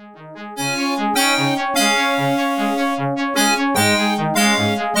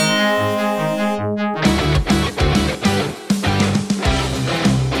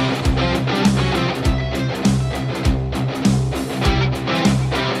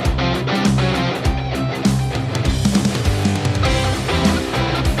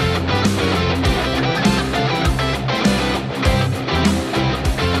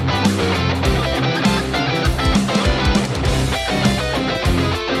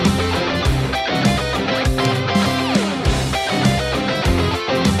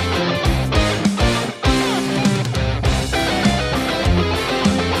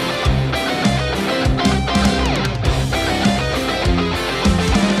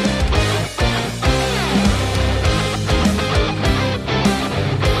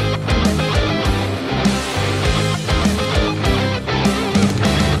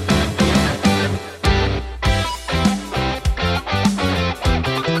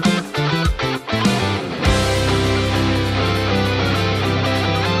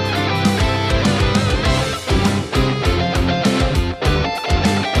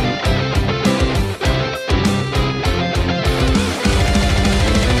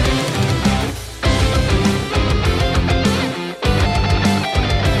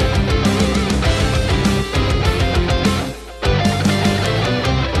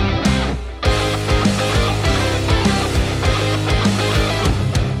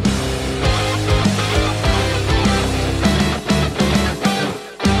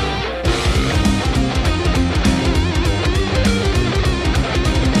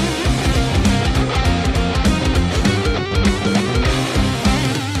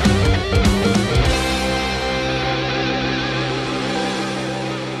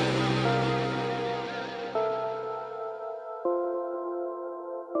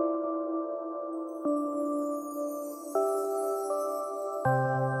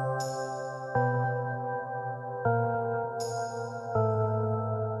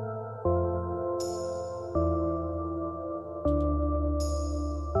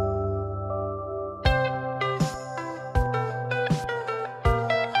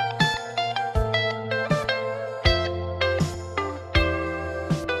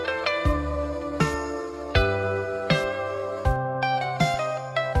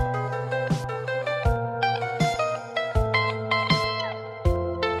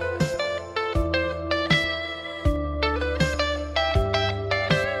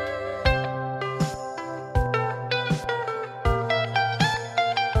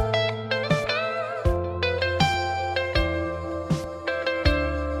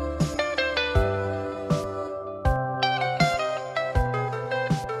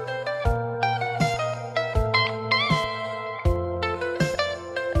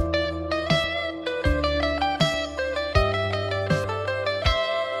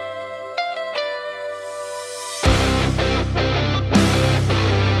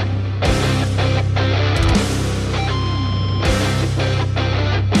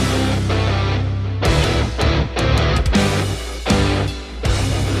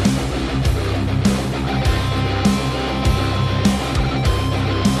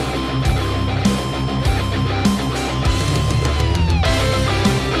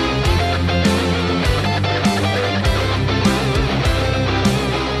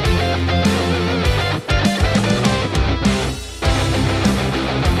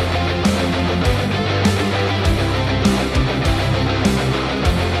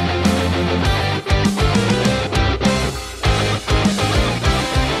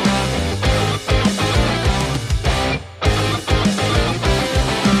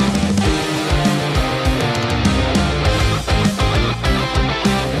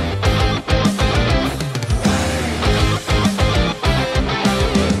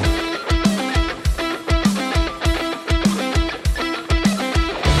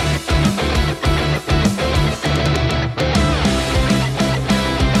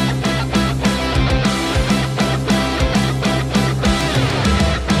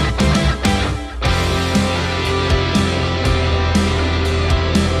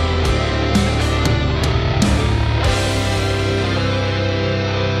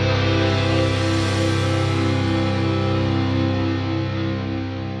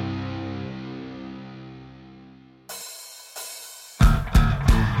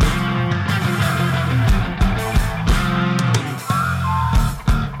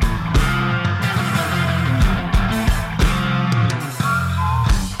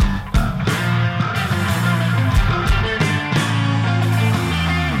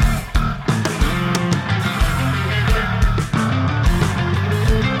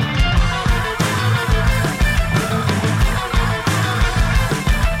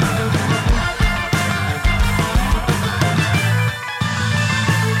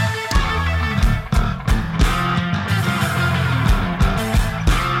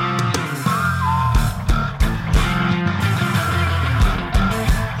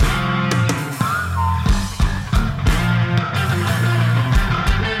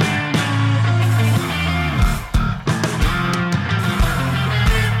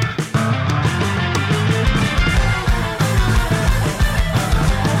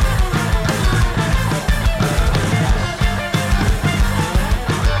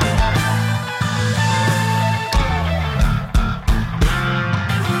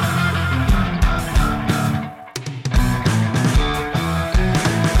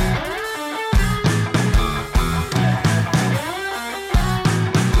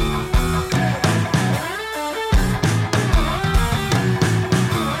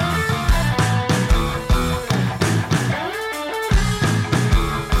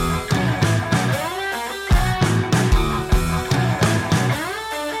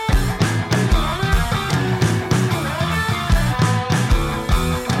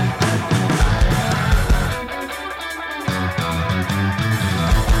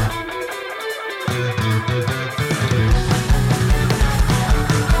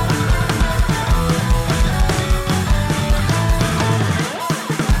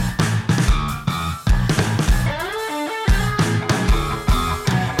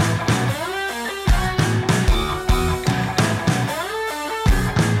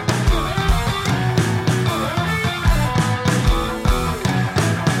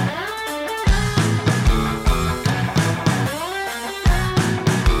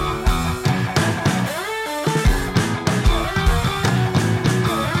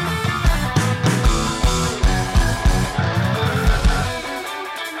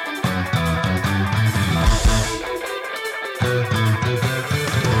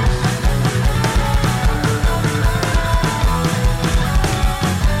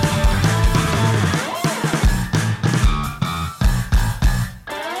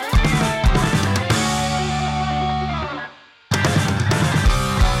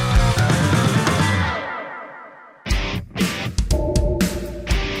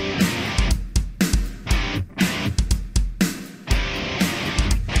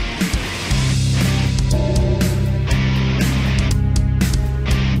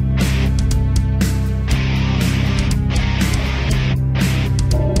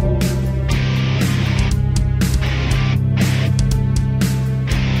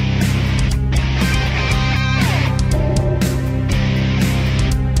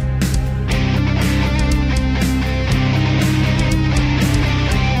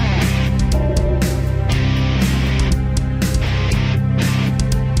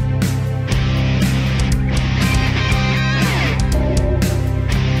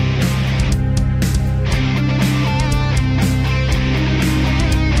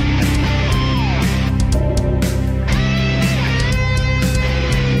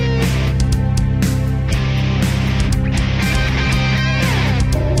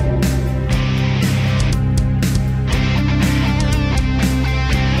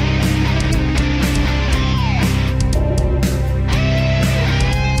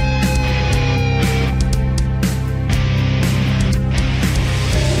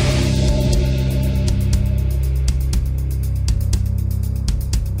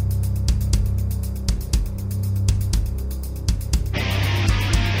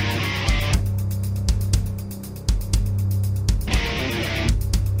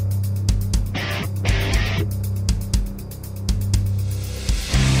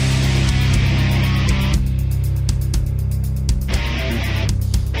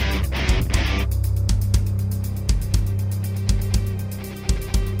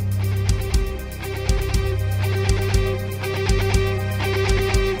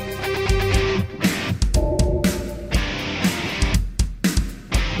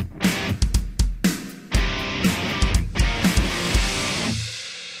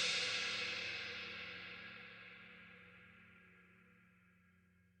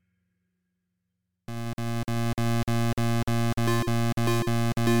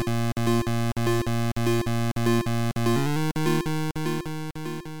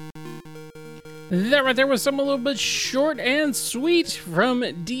 That right there was something a little bit short and sweet from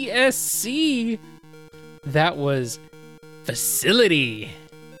DSC. That was Facility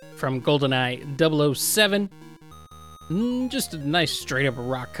from GoldenEye 007. Just a nice straight up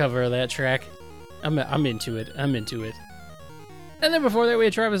rock cover of that track. I'm into it. I'm into it. And then before that, we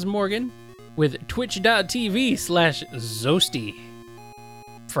had Travis Morgan with twitch.tv/Zosty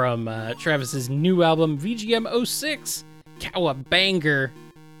from Travis's new album VGM 06, Cowabunga.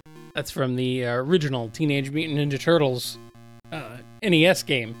 That's from the original Teenage Mutant Ninja Turtles NES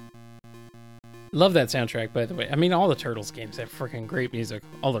game. Love that soundtrack, by the way. I mean, all the Turtles games have freaking great music.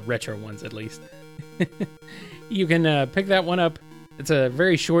 All the retro ones, at least. You can pick that one up. It's a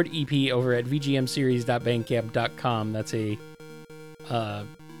very short EP over at vgmseries.bandcamp.com. That's a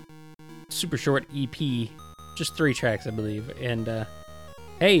super short EP. Just 3 tracks, I believe. And,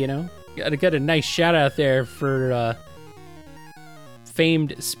 hey, you know, got a nice shout out there for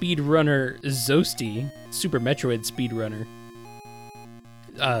famed speedrunner Zosty, Super Metroid speedrunner.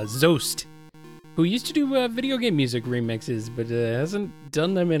 Zost, who used to do video game music remixes, but hasn't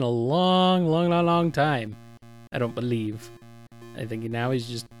done them in a long time, I don't believe. I think now he's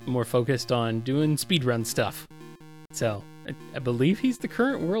just more focused on doing speedrun stuff. So, I believe he's the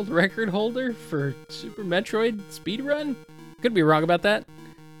current world record holder for Super Metroid speedrun? Could be wrong about that.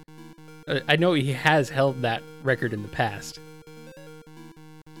 I know he has held that record in the past,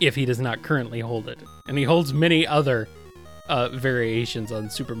 if he does not currently hold it. And he holds many other variations on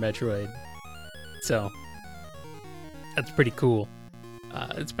Super Metroid. So, that's pretty cool.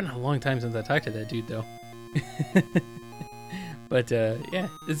 It's been a long time since I talked to that dude, though. But, yeah,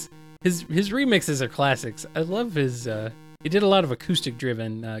 his remixes are classics. I love his, he did a lot of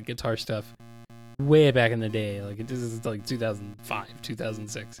acoustic-driven guitar stuff way back in the day. Like, this is like 2005,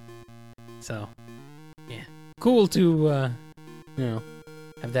 2006. So, yeah. Cool to, you know,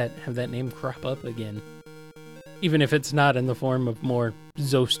 have that name crop up again. Even if it's not in the form of more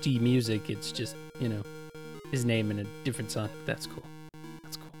Zosty music, it's just, you know, his name in a different song. That's cool.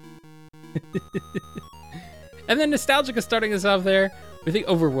 That's cool. And then Nostalgic is starting us off there with the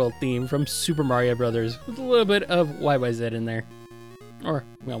overworld theme from Super Mario Brothers, with a little bit of YYZ in there. Or,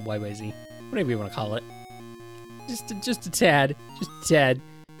 well, YYZ. Whatever you want to call it. Just a tad. Just a tad.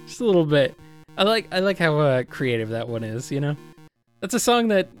 Just a little bit. I like how creative that one is, you know? That's a song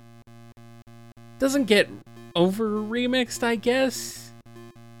that doesn't get over remixed, I guess,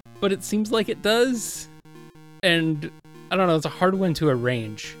 but it seems like it does. And I don't know, it's a hard one to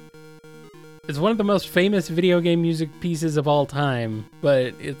arrange. It's one of the most famous video game music pieces of all time,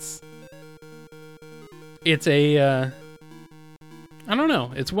 but it's a I don't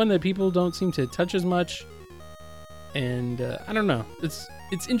know, it's one that people don't seem to touch as much. And I don't know, it's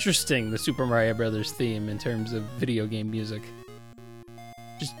interesting, the Super Mario Brothers theme in terms of video game music.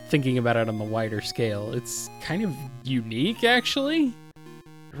 Just thinking about it on the wider scale, it's kind of unique, actually.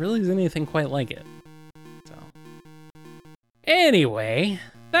 There really isn't anything quite like it. So, anyway,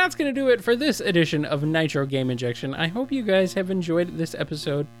 that's going to do it for this edition of Nitro Game Injection. I hope you guys have enjoyed this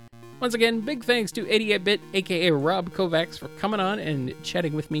episode. Once again, big thanks to 88bit, aka Rob Kovacs, for coming on and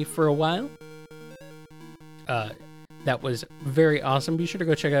chatting with me for a while. That was very awesome. Be sure to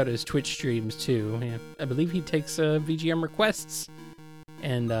go check out his Twitch streams, too. Yeah, I believe he takes VGM requests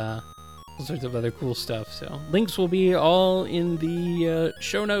and all sorts of other cool stuff. So links will be all in the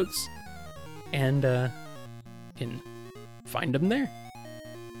show notes, and you can find them there.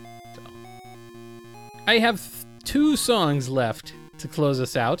 So I have 2 songs left to close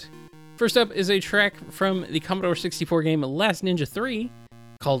us out. First up is a track from the Commodore 64 game Last Ninja 3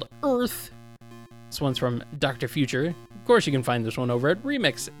 called Earth. This one's from Dr. Future. Of course, you can find this one over at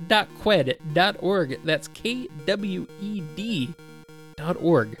remix.kwed.org. That's KWED.org.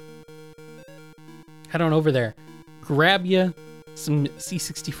 Head on over there, grab you some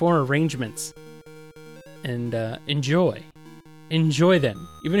C64 arrangements, and enjoy them.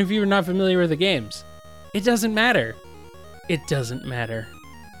 Even if you're not familiar with the games, it doesn't matter. It doesn't matter.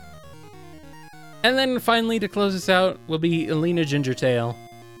 And then finally, to close us out, will be Elena Gingertail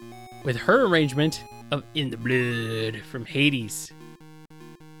with her arrangement of In the Blood from Hades.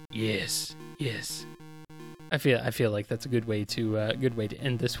 Yes. I feel like that's a good way to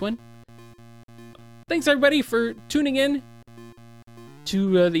end this one. Thanks everybody for tuning in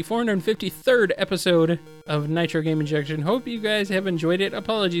to the 453rd episode of Nitro Game Injection. Hope you guys have enjoyed it.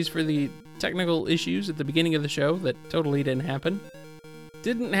 Apologies for the technical issues at the beginning of the show that totally didn't happen.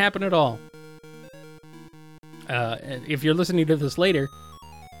 Didn't happen at all. If you're listening to this later,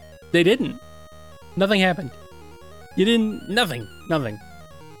 they didn't. Nothing happened. You didn't. Nothing.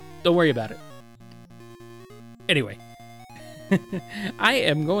 Don't worry about it. Anyway. I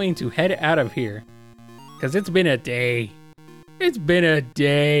am going to head out of here because it's been a day. It's been a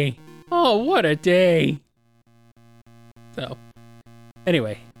day. Oh, what a day. So,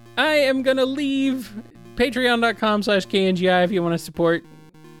 anyway, I am going to leave. Patreon.com/KNGI if you want to support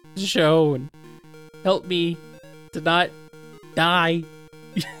the show and help me to not die.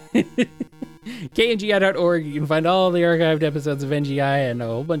 KNGI.org. You can find all the archived episodes of NGI and a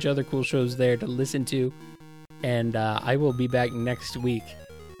whole bunch of other cool shows there to listen to. And I will be back next week.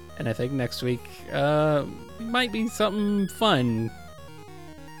 And I think next week might be something fun.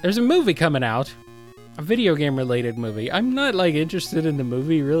 There's a movie coming out. A video game related movie. I'm not like interested in the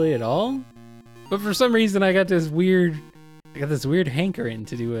movie really at all. But for some reason I got this weird hankering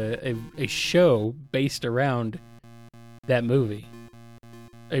to do a show based around that movie.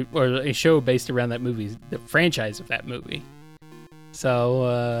 Or a show based around that movie, the franchise of that movie.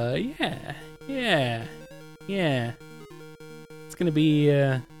 So, yeah. It's gonna be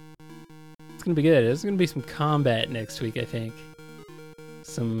good. There's gonna be some combat next week, I think.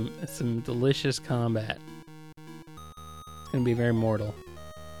 Some delicious combat. It's gonna be very mortal.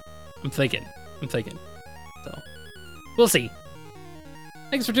 I'm thinking. So, we'll see.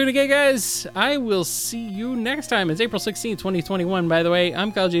 Thanks for tuning in, guys. I will see you next time. It's April 16th, 2021, by the way.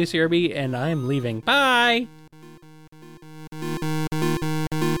 I'm Kyle JCRB, and I'm leaving. Bye!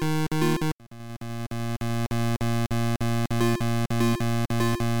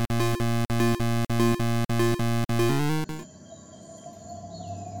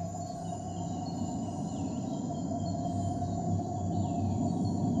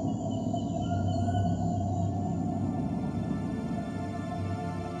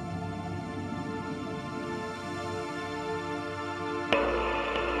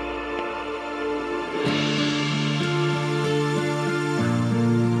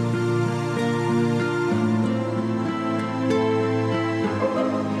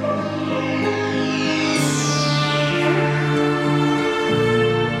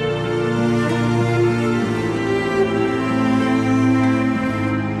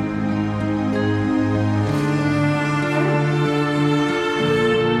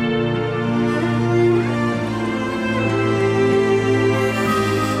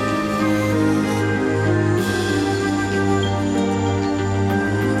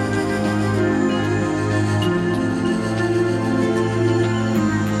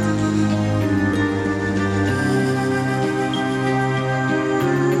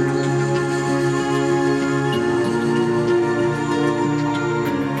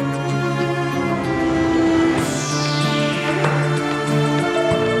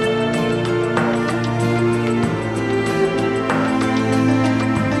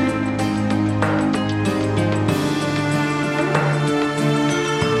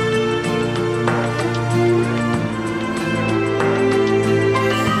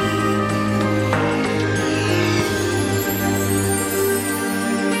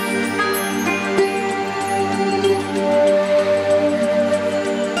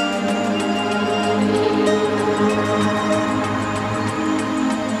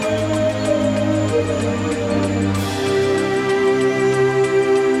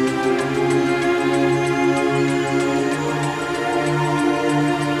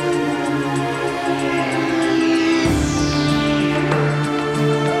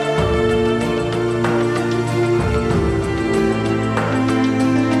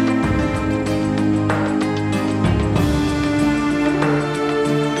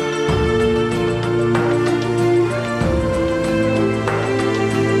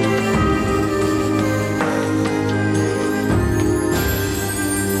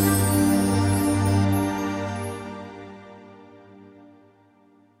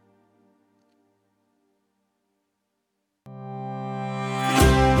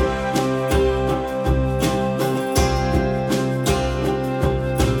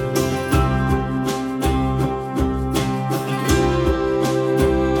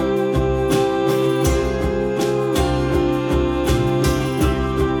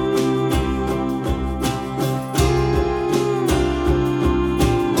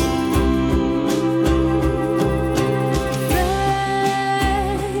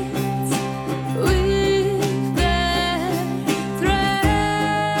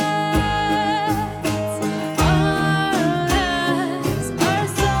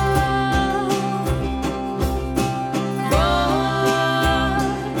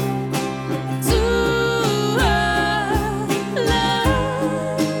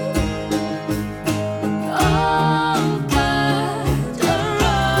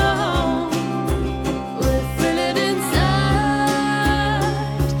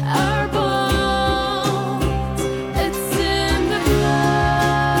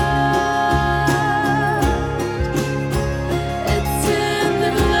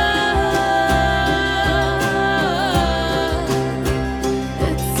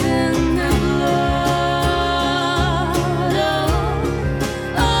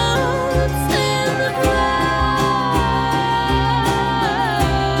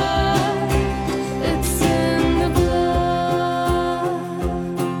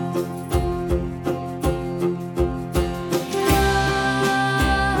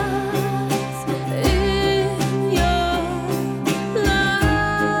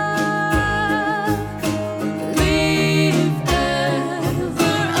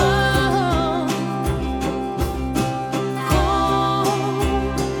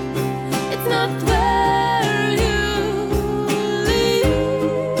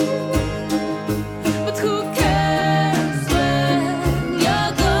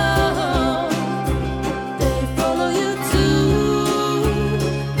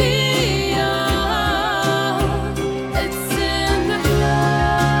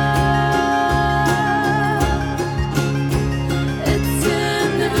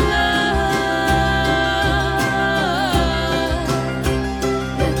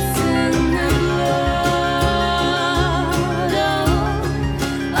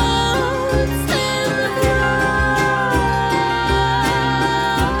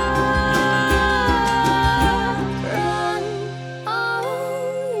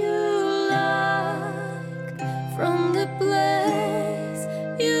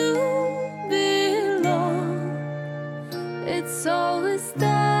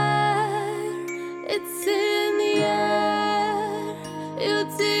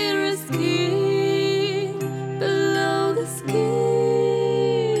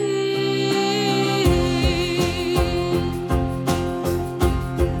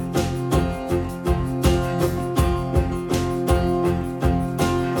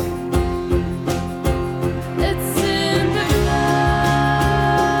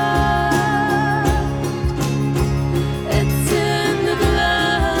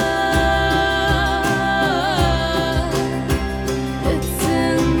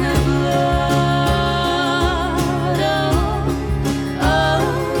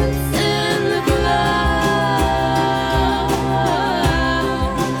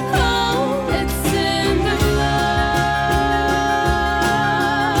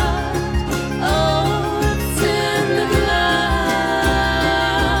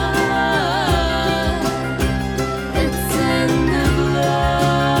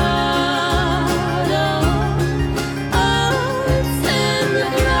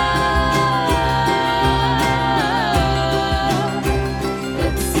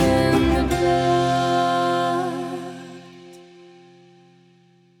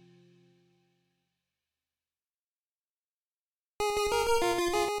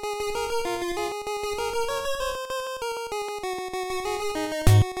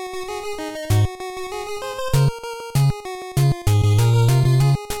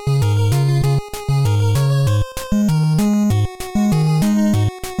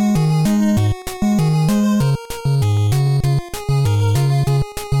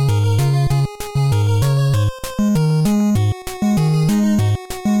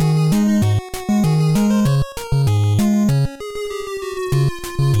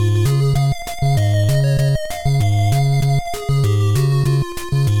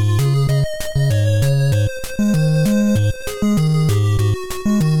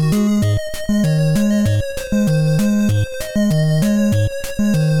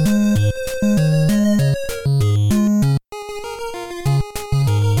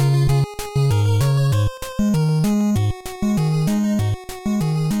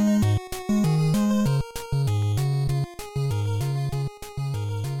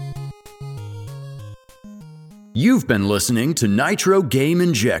 You've been listening to Nitro Game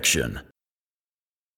Injection.